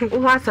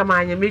wo ho asɛm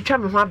anya metwa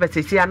me ho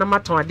abɛsɛsi ana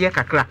matɔn adeɛ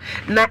kakra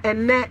na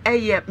ɛnɛ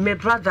ɛyɛ me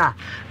brother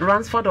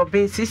Ransford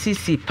Obin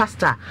CCC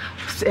pastor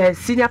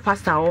senior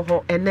pastor wɔ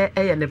hɔ ɛnɛ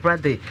ɛyɛ ne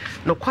brother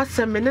no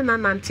kwasɛm me ne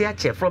nanante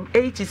akyɛ from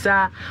 80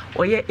 saa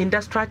ɔyɛ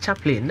industrial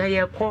chaplain na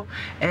yɛkɔ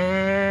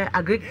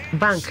agri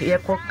bank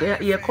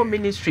yɛkɔ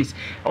ministries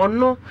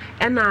ɔno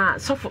ɛna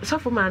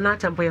sɔfo ma na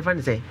atampo yɛfa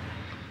ne sɛ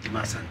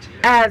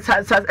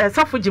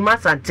Safo Jima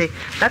Sante.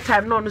 That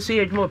time no so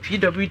yɛ adwuma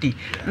PWD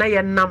na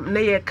yɛ nam na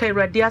yɛ ka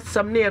awurade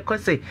asɛm na yɛ kɔ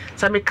sɛ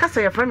sɛ meka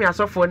sɛ yɛfrɛ me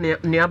asɔfoɔ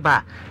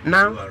nuaba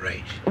na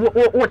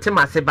wote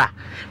mase ba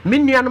me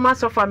nuanom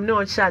asɔfoɔ am ne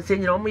ɔhyɛ ase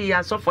nyina ɔmo yɛ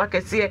asɔfoɔ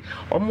akɛseɛ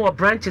ɔmo wɔ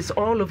branches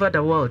all over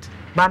the world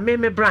ba me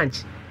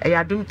branch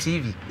ɛyɛ Adom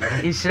TV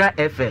Nhyira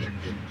FM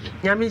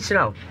nyame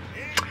nhyira wo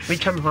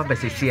metwa me ho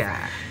abɛsɛsi a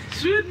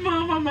Sweet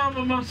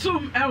mama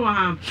som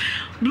ewa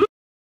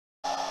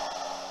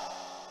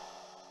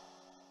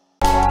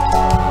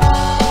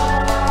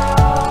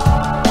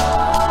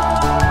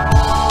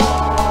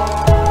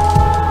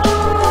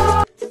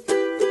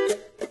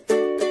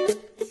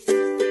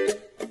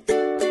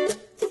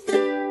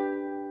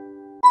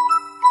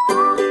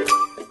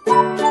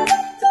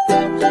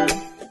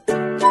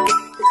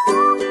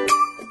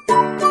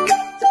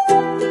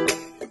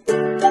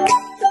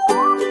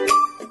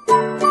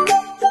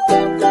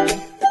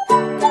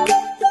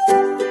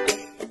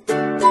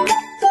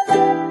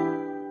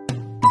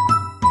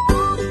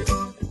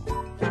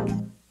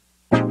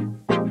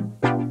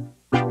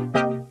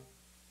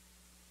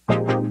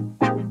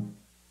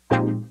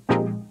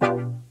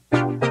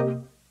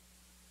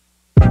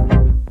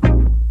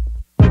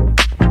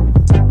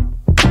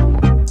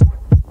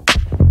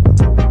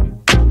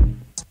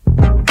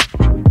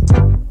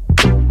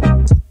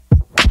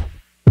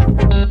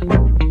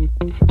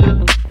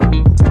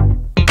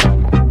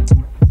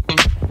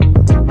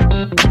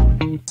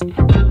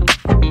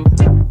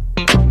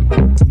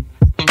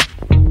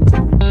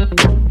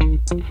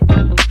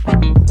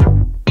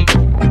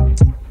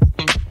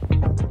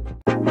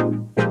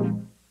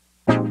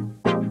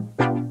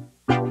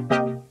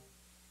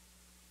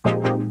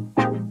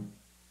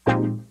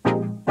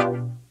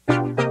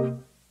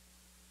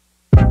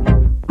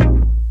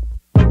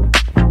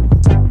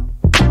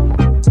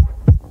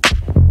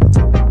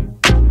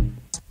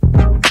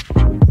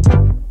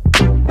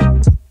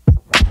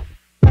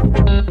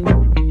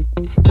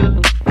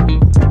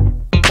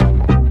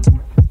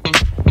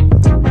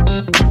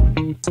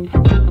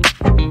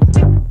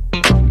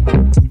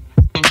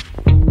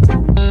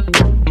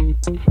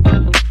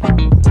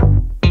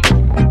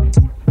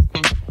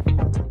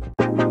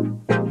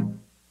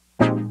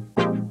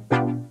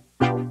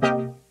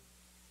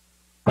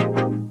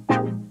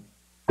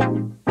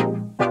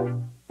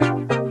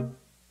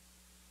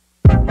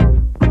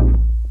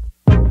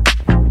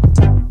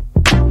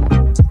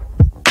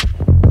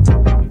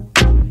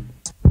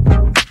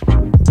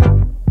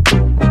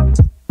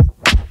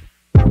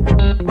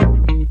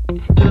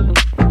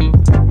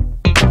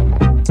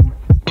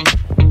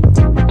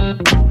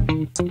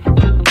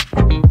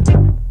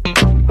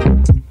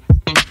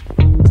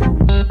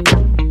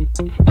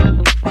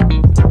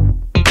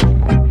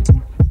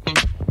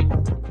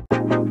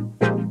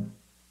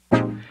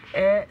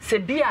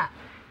Sebia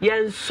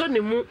yen so ne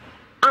mu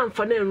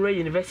amfa na Enroll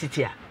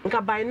University a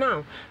nka by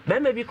now be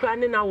ma bi kra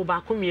ne na wo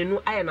ba ko mienu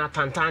aye na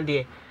tantan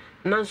de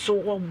nanso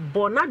wo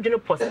bo na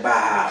dwene pos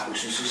ba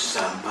ususu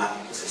samba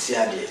sisi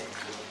ade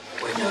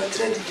wanya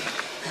trade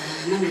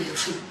na me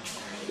yofu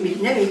me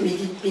na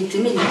me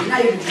timi na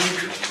yo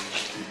du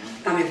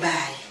na me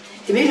bai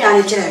timi mi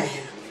ane kire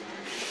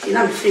me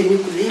na me free ni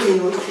ku ni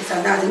me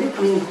officer da ni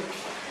ku ni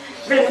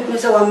bele me ku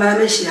se wa mara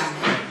me shia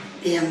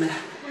me ya mara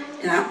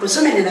na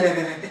so me ne na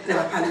be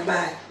ba pa na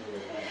bai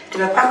te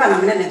ba pa na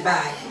me ne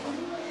bai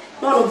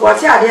no no bo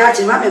ti ade a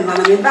ti ma me ma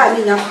na me bai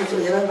ni nya ko to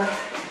ye ba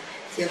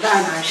ye ba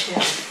na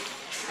share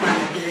ma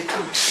na dire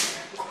kam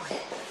ko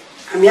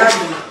ami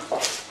adu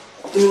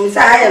ni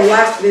sa ya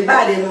wa be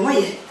bai de mo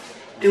ye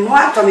de mo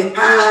ato me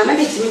pa na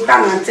me ti mi pa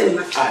na ntem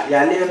ma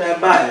ya le na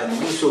bai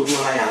mo so bu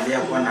ha ya le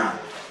ko na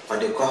or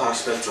the call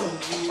hospital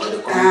or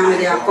the call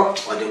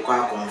or the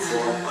call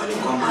comfort or the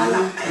call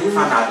mala and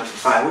fan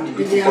fa we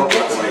be ko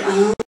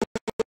ko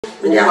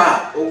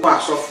Opa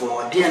so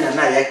for dia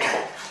na ye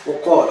kan. O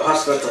call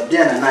hospital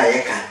dia na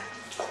ye kan.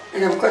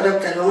 And I'm called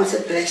doctor won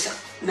say pressure.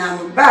 Na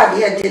mo ba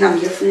dia de na me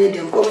fune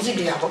dem ko ji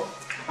dia bo.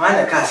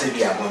 Ana ka se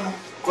dia bo no.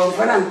 Ko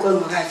fa na ko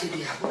mo ga ji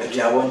dia bo.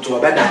 Dia bo nto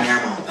obeda nya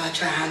no. Ba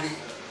cha ha ne.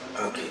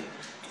 Okay.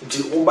 Di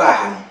uba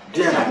ha no.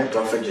 Dia na me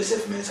Prophet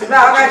Joseph Mensah.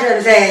 Ba ga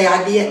je say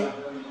ya dia.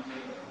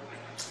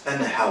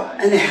 Ana how.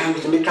 Ana ha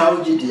me ka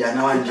o ji dia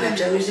na wan ji. Ba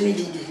cha me se ni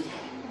ji dia.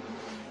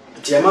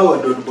 Tiama wa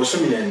do boso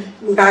mi yani.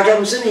 Ba ga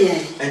boso mi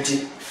yani.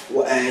 Enti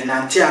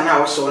nanti ana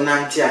wo so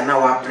nanti ana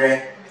wa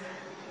bre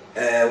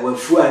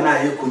wafu ana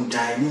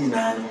yekuntan ni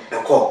na no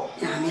ekọ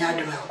ya mi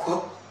adu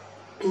ekọ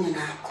ni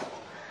na akọ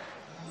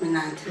mi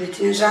nanti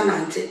betin so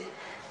nanti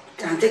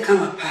nanti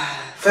kama pa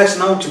first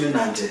now to me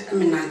nanti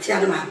mi nanti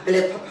ana ma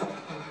bele papa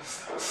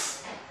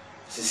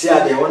sisi see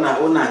they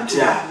wanna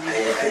tia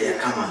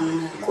kama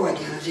ko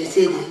de no je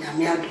say de na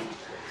me ado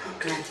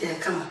krantia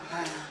kama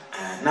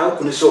now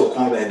kunu so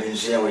kon ba bi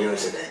nso ya wo yo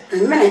se de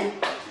me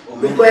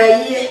ko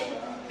ayi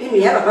mi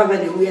ya papa ba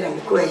de wo ya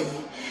me ko ayi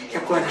ya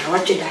ko na wa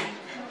tweda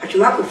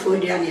atuma ko fo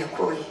dia na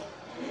ko yi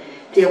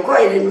de ko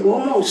yi le wo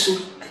mo su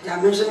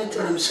ja me so me to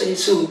na so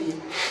yesu bi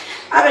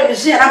abe ni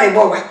se na me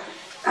bo wa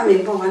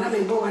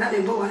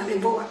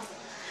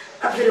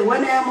after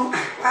one am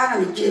para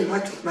me je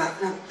what ba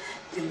na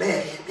me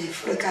be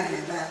fo ka na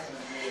ba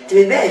ti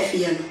me be fi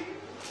no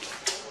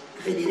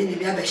fe de ni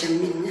bi abesha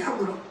mi ni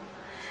aguro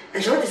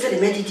e so de se de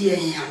medidi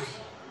en ya me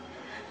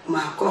ma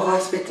ko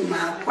hospital ma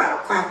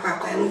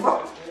kwa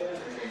enko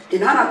de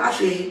na na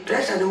afi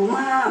pressure de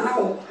uma na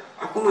wo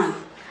akoma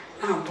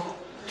na bo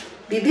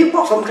bibi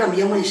po from kram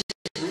ye mo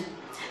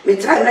me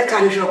try me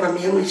kan jo kwa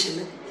me ye mo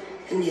chime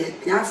ni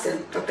nyasem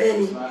papa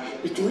ni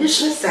bitimi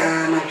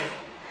sa na do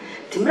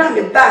timra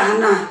me ba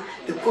na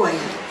be ko ayi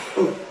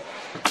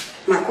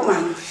makoma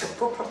no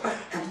po papa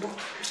abo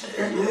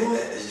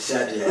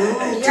sadia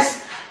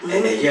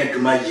ya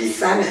duma ji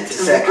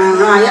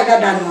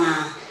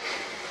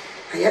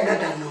ya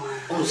dada no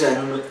unza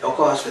no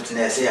oko hospital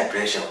na say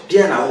pressure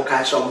dia na wo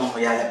ka sha mo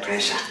ya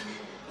pressure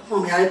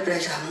no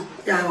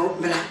ya o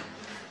bla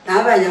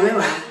na ba ya me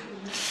ba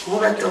mo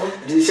ba to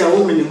di say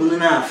wo mini mu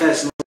na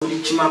first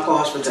Chimako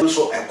hospital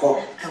so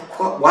eko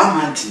 1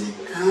 month ni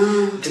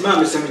ntima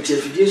me sem tie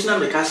fidie na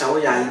me ka sha wo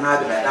ya na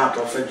be da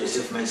Prophet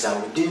Joseph Mensa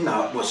wo din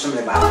na wo so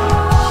me ba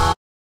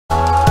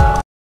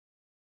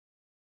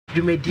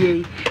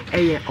Jumedie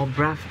eye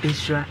Obraf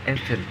Insura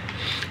FM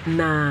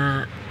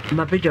na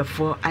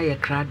mabedwafo aye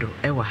krado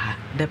ewa ha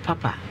the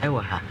papa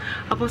ewa ha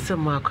abose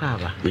mo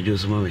akwa mejo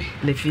so mame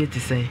na fie ti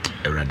say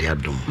Erade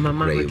adom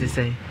mama mo ti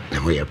say na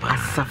ho ye pa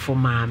asafo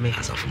mame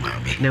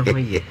na ho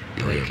ye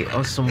okay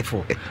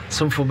osomfo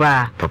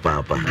ba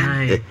papa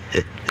ai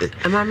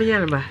mama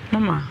yana ba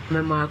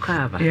mama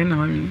akwa ye na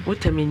mami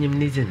utami nyim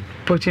nizin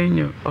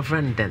pochenyo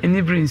ofranden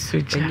any brain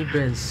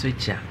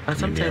switcher but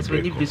sometimes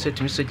when you be so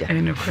to soja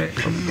any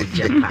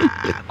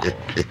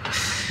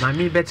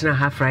mami better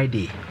have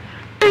Friday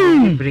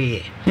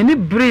Brie. Any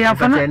brie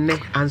afana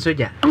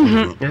ansoja.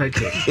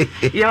 Okay.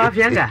 Ya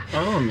wafianga.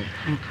 Me.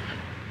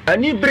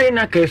 Ani brie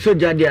na ka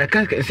soja dia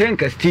ka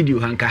senka studio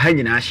hanka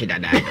hanyina ahida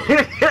da.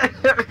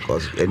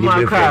 Cause any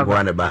brie for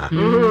one ba.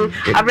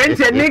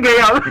 Abrente nigga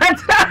ya.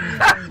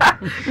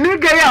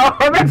 Nigga ya.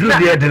 Do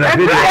dia de la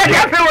video.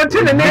 Ya fe won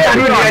tune nigga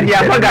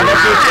dia faga da.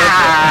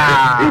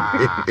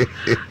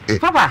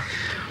 Papa.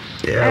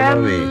 Yeah,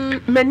 mami.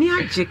 Mani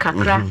aje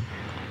kakra.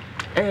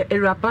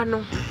 Eraba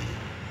no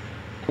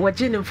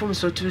wajene mfom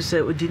so tu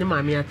se odini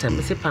maami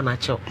atam se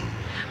panacho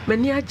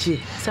mani age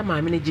se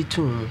maami ne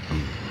gitum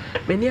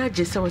mani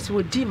age se wose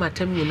odi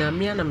matam nyina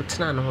me na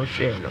metena no ho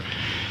hwe no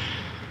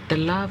the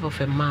love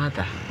of a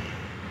mother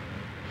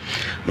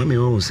mami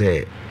won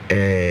say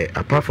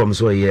apart from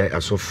so ye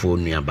asofo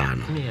nuaba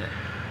no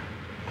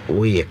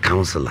we ye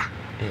counselor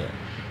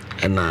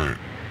and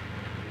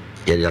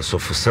ye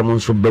asofo samon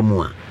so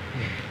bamu a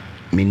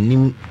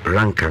menim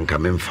rank anka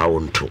memfa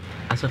wonto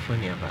asofo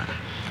nuaba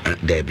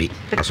Debbie,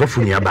 as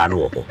often you ban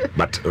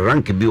but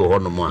rank be a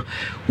honor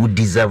who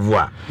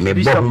deserve me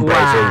bomb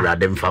price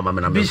rather than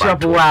farmer and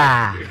bishop.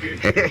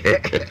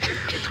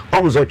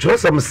 Also,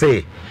 choose some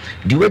say,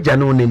 the way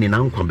Janon in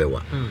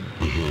Uncobewa.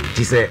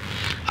 She said,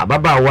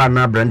 Ababa one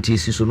branty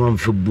so no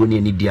for bunny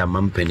any dear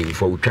mampenning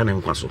for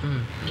Canon Castle.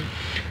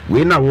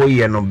 We now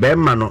we no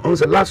Berman on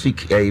the last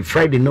week, a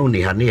Friday no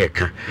near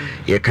Haneka.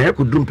 Ye can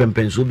could do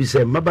pempen so be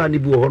said, Mabani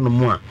bo no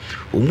more,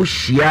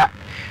 Umushia.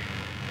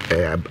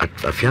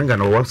 Afianga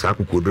no wasa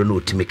akukodro na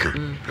otimeka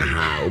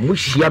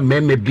omuhia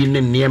meme bi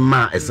ne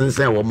niema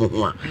esensen wo mo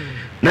ho a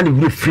na ne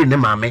wure free ne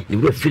maame ne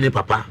wure free ne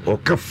papa o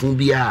ka fun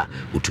bia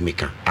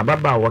otumeka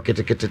ababa wa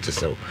ketekete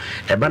tesew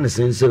eba ne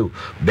sensen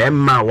be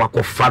ma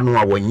wakofa no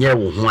a wonye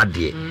wo ho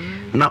ade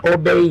na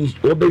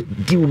obe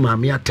di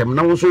maame atem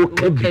na wo so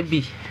ka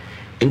bi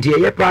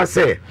enti ye pa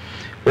se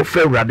o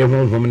fe urade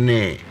honhom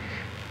ne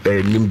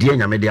nimdie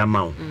nyame de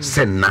ama wo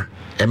senna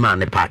ema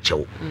ne pa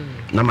chewo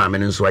na maame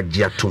nso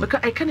agye atom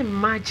because I can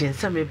imagine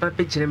some eba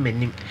bejire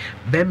manim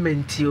be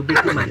menti obi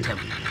matam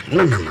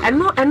no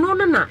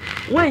na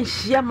wan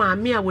hia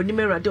maame a woni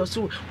merade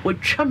so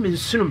wotwa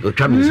mensunum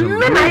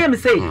na I am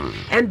say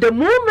and the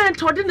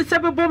moment odi ne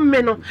sebebo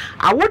me no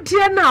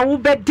awode na wo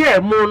bede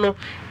mu no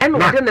and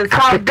odi ne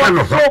sa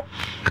bo so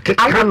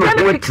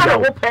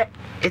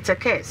it's a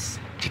case.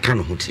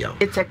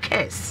 It's a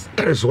case.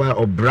 That is why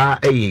Obra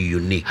a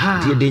unique.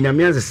 The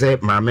Nyamians say,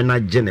 Mamma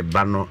Jenny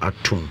Bano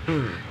atum.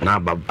 Now,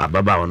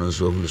 Baba on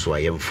so I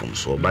am from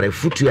so. But a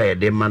foot I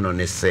a man on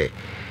a say,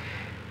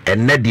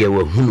 and Nadia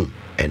were hunu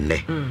and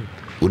ne.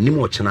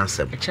 Unimo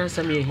chanasem.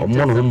 Or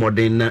mono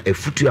modern a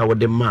foot I would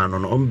demand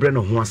on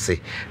umbrella who say,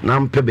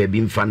 Nam Pebe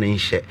being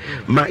financial.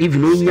 Ma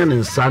even Union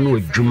and son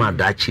with Juma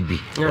Dachibi.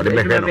 Or the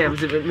better.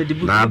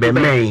 Now, be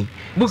may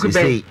book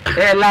say,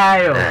 a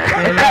liar.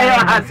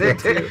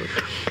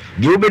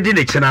 di obedi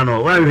ne chena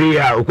no wan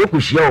hwe a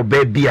okokuhia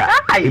oba bia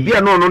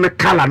ebia no ne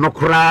kala no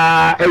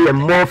kra eye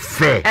mo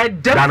fe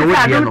dan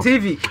wo no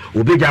TV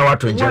obeja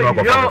wato nje no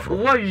akofo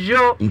wo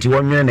yo nti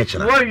wonwe ne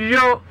chena wo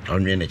yo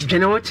onwe ne chena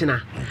gene wo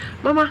chena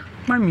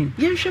mami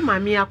yenhwe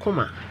mami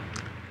akoma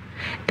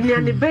ni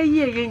ane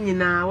baye ye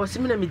nyina wo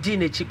simi na me di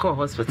na chiko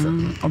hospital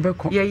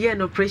obeko ye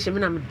no operation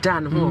me na me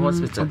dan ho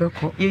hospital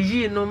ye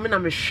yi no me na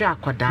me hwe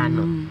akwada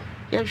no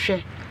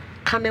yenhwe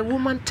can a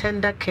woman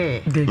tender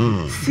care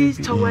see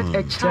toward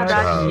a child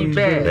that she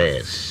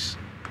bears?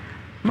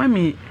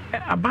 Mami,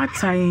 about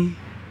time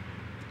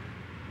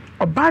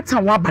wa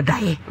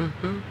badaye.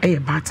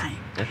 Bad time.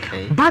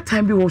 Okay. Bad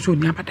time be also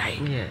ni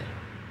abadaye. Yeah.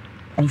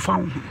 On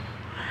found.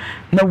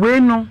 Na we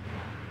no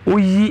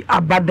oyi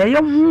abadaye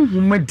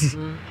humadi.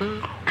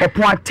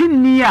 Opo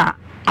atini a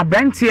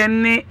abrantie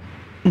ne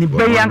ni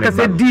beyan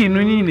kase di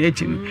no ni na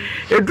echi.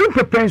 Edu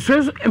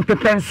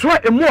pepenso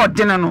emu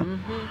odena no.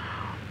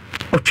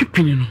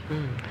 Otwipini no.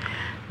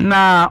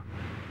 Na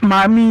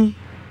mami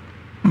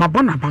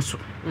mabona baso.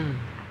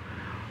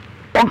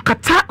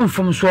 Onkata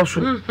mfomso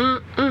so.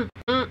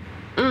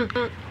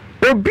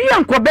 Obi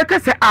ankobeka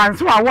se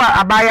anso awa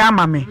abaya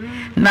amame.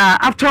 Na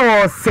after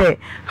all say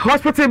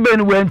hospital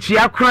ben wentwi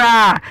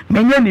akra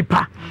menye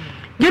nipa.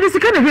 Yedi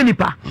sika na hwe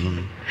nipa.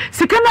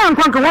 Sika na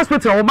ankwanka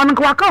hospital wo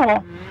banka waka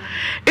ho.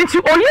 Enti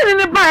oyeni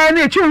ne ba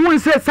na echi hu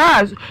se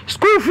sa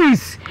school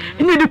fees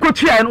ni di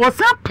kotua no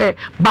sape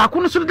ba ko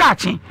no so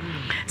daache.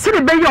 Se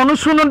de be ye ono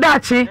so no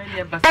daache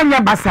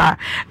enya basa.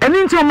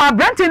 Eni nti o ma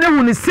brante ne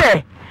hu ni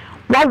se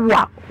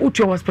wawa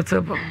uche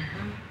hospital ba.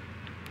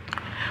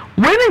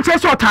 When in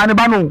church or tiny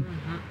bano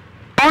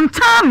on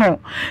tano,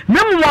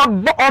 Nemo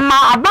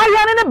ma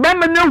abaya ne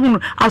bembe ne hun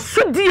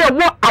asudi e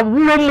wo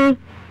awomu.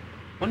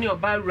 Only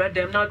about read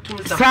them not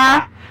to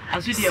sa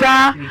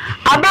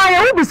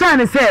abaya wo bisa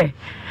ne say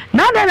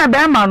na da na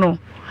bemma no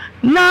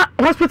na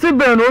hospital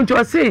bill no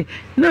to say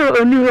no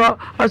oni ho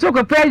so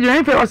ko pay you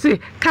if say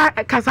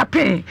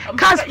Caspin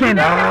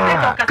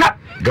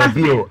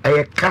Gabio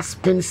a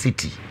Caspin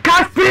City.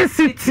 Caspin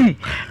City.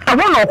 I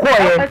want to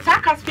call it.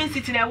 Caspin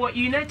City now.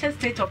 United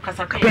States of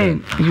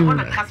Caspin. You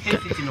want a Caspin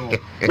City no?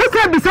 What's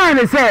that beside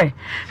they say?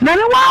 Na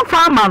no one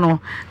farmer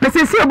no. Na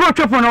say see about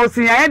chop on us.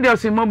 I dey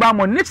say mobile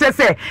money. Niche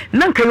say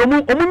nanka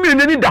omu mi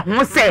ni da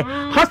ho say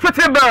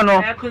hospital bill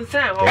no.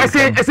 I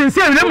say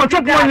we mo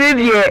chop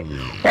money here.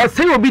 O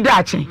say obi da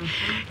achi.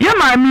 Ye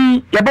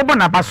mami ye bobo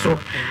na baso.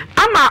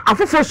 Ama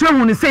afofo so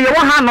hu ni say ye wo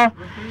ha no.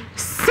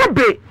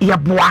 Sebe ye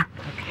boa.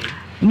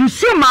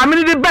 Nisi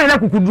maame de ban na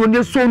kukuduro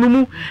ne so no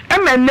mu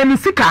emenne ni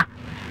sika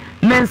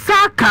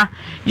mensaka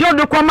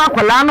yodo kwama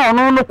kwala na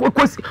ono no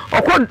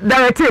okọ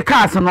direct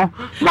cars no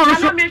mo no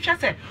so me hwe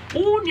se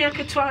wo nua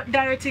ketwa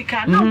direct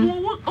car na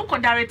wo okọ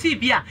direct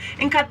bia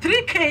nka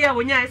 3k ya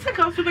wonya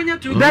sika ofu benya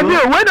 2 da bi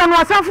we don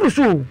wasafuru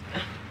so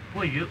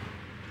woyo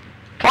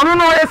ono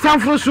no e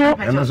sanfuru so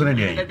eno so ne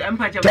de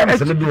tell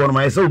me bi won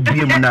ma so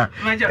obie mu na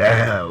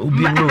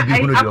obie mu obi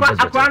mu no di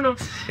opposite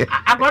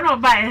akwano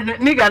ba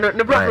niga no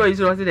the brother is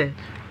was there.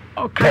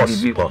 Okay.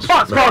 Sports.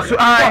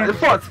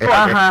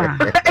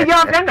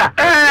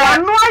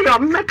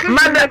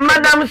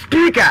 Madam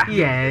Speaker.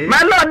 Yes.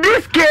 My lord,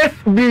 this case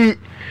be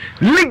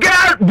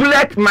legal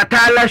bullet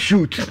matala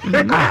shoot.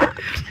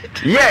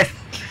 Yes.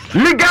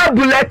 Legal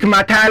bullet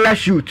matala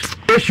shoot.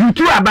 E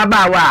shootu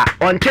ababawa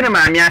on tene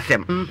maami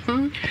asem.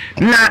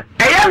 Na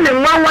eya ne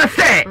nwanwa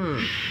se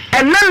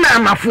enana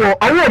amafo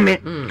owo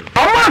me.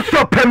 Omo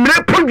so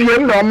pemre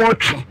podiem na omo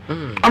twi.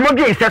 Omo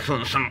de ise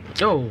sonson.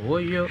 Oh,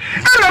 yo.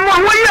 Ana mo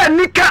wo ya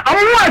nika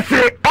omo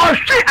ase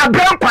ohwe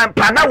abran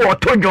kwampa na wo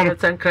to dwom.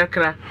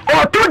 Tankrakra.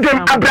 O to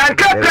dwom abran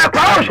kakra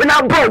kwa ohwe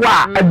na bo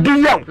wa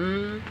adiyan.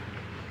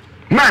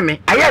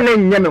 Mami, aya na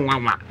nyame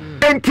nwanwa.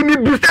 Entimi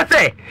busa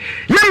se,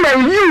 ye ma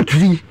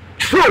youth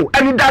so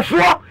and that's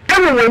what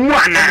everyone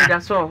want.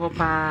 That's all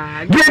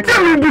pa. They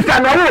tell me busa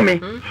na wo me.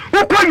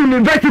 Who call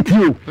university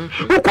you?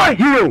 Who call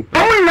hero?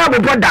 Omo na bo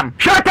bodam.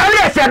 Shortly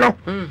ese no.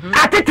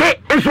 Atete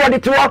is what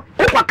it work.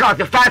 Who call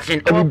the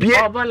fashion of be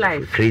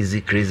life.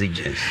 Crazy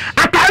gens.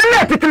 Atari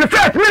atete the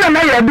first me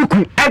na ya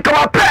buku. En ka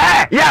wa pe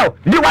yo,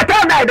 di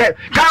wata na de.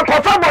 Ka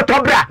ko fa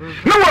botto bra.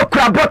 No wo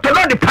kura botto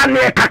no de pan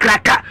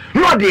kakraka.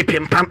 No de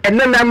pimpam. En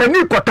na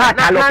mani ko ta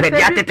ta lo pe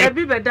di atete.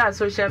 Every beda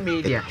social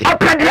media. O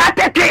pe di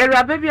atete.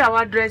 Era baby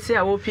our dress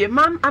here wo pie.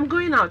 Mom, I'm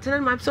going out. Tell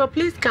mom so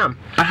please come.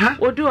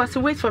 Odu was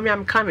wait for me,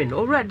 I'm coming.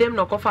 Over them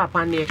no cover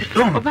pan here.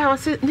 Oba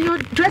was your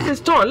dress is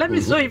torn. Let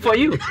me sew it for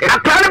you. I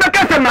can't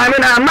make a man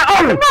na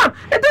mom,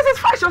 this is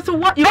fashion. So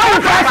what you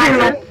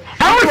fashion?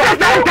 I was just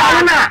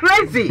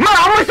crazy. No,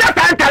 I was just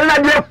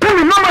telling you, pull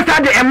no more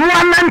than the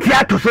M1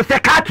 here to so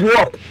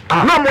catwalk.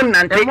 No more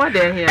than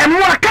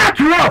M1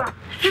 catwalk.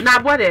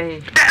 Na what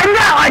eh?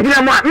 Now I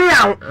didn't want me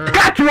out.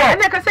 Catwalk. And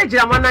like I said,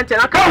 I'm one nanti.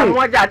 I can't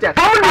watch that.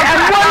 Only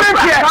M1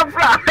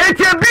 it's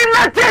a big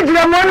nanti.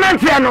 I'm one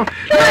nanti. I'm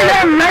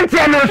nanti.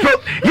 So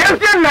yes,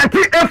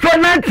 nanti. If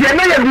nanti, I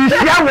know you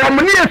see how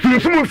many of you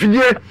smooth.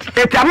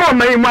 It's a more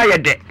money my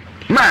day.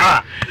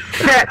 Ma,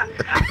 say,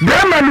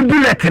 Brahman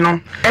bullet,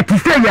 no, at the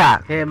say,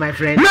 yeah, my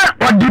friend. Na,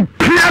 or the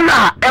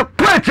piano, a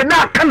question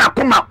that can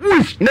come up,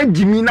 wish, na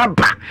Jimina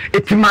ba,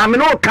 it's mamma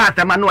no cat,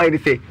 a man, I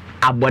say,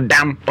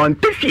 Abodam on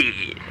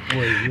Tiffy.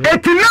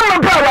 It's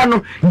no power,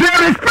 no, they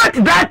respect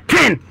that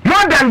thing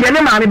more than the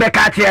enemy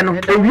Becatiano.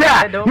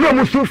 Yeah, no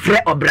Musu Fre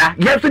Obra,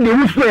 yes, the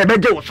Musu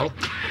Ebejo.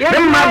 Yeah,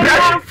 my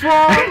brother,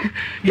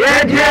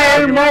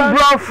 yeah, my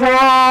brother,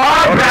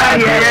 Obra,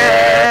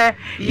 yeah,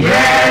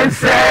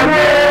 yes,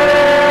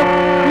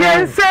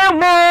 yes, yeah, my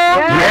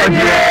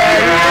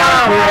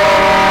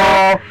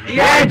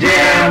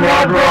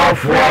brother,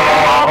 Obra,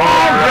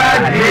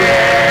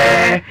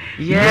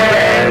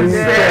 yes,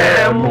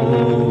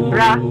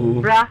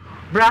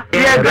 Bra,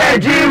 ye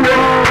beji wo,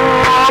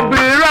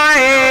 bra,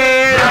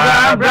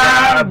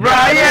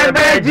 ye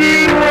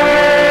beji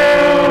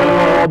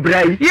wo,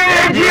 bra, ye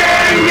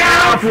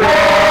ya fo,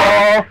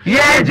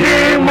 ye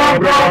ji mo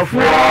bro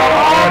fo,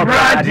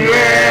 bra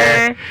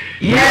die,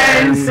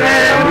 yense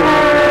mo,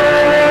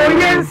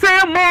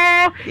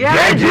 ye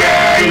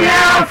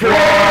ya fo,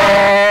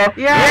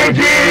 ye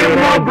ji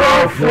mo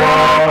bro fo,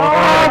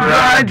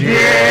 bra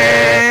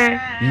die.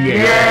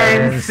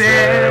 Yes,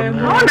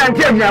 more than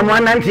 10 years,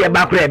 one anti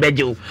back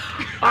bejo.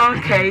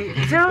 Okay,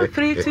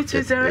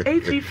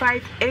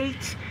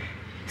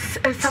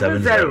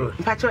 0322083570.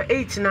 Pacho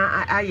 8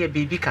 na aye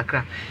baby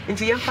kakra.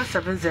 Inti yemfa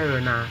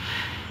 70 na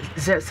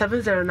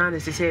 70 na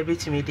nesi say be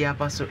to media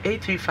paso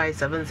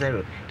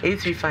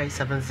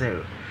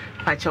 83570.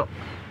 Pacho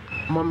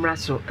momra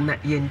so na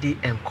yendi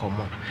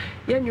enkomo.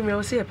 Yenwume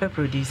o say a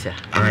producer.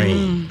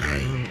 Aye.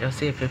 O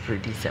say a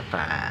producer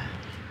pa.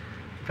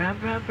 Bra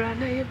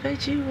na ye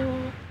beji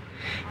wo.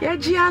 Ye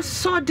ji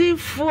asodi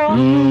fo.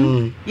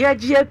 Ye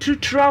ji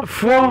atutra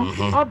fo.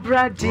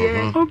 Obra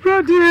de.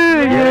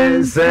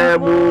 Yes,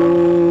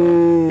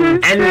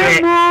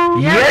 anyway,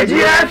 ye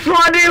ji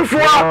asodi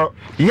fo.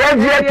 Ye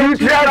ji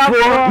atutra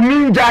fo.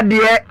 Ninja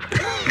de.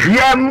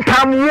 Yem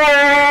kamwo.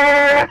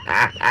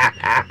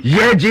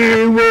 Ye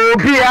ji wo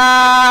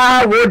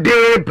bia wo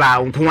de ba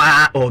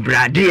nkwa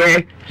obra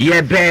de.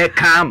 Ye be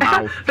come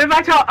out. The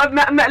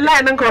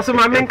line and cross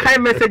my main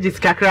kind messages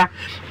kakra.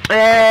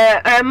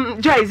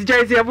 Joyce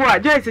Yabua,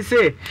 Joyce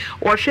say,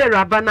 or share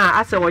Rabana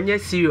as a 1 year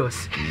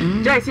serious.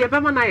 Joyce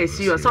Yabamana is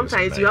serious.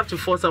 Sometimes you have to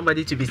force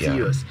somebody to be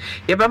serious.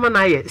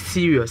 Yabamana is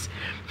serious.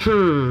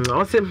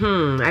 Also,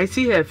 I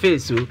see her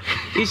face.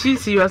 Is she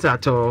serious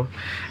at all?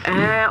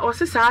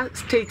 Also,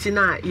 state in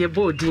a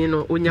body, you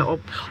know, when you're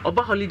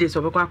over holidays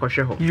of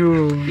Akosho.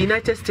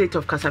 United States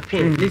of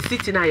Casapin, the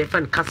city now, your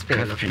friend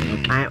Caspian.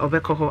 I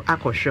overcall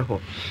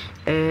Akosho.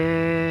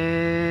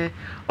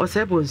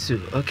 Osebonsu,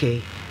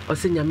 okay.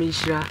 Ose nyame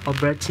nshira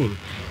obra team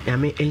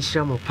nyame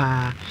nshira mo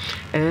pa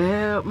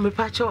me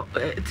pacho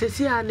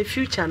tesi the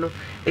future no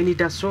eni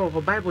da so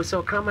ho Bible say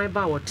okramai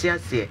ba wote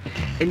ase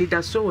eni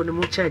da so wo no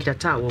mo cha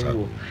jata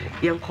wo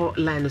yenko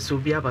line so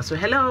bi aba so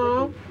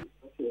hello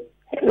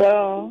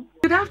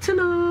good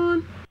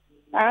afternoon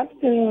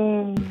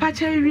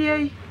pacho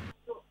wie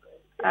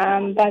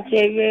pacho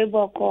wie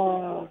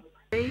boko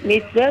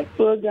Miss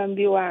program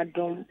bi wa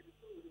adom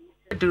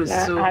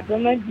so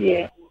adom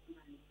die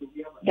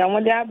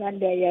Damoda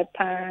bande ye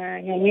pa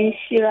nyame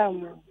shira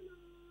mu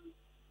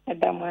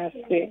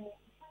adamase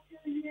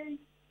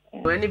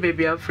When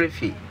baby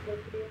afrefi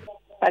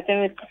Pacha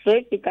me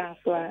frefi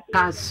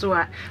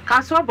kaswa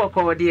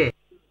boko de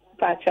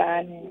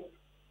Pacha ni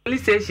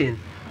police station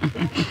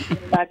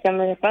Pacha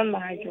me fa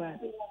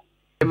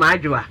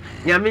majwa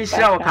nyame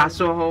shira wo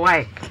kaswa ho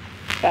why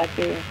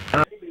Pacha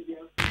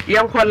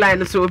Young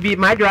line so be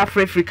my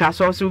Africa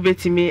so also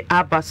betimi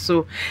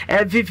abaso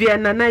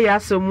Vivian na ya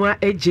somwa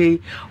AJ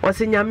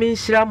wose nyame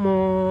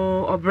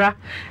nhyiramo obra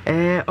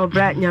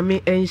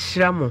nyame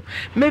enhyiramo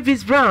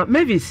Mavis Brown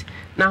Mavis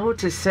na who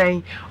to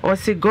say or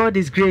say God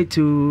is great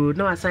to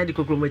no aside the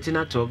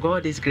kokromotina to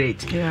God is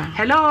great. Yeah.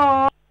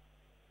 Hello.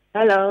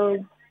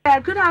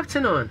 Good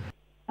afternoon.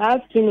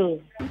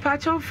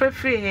 Pacho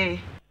free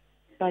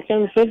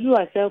Pacho free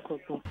wa sell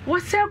crop.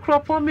 What sell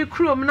crop on me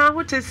chrome now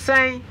what to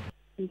say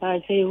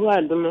Pacho who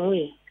adom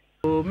we.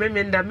 Oh, me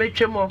nda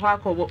metwem ho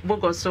akọ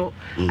bogo so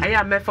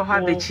aya me fa ha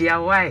bechi ya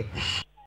why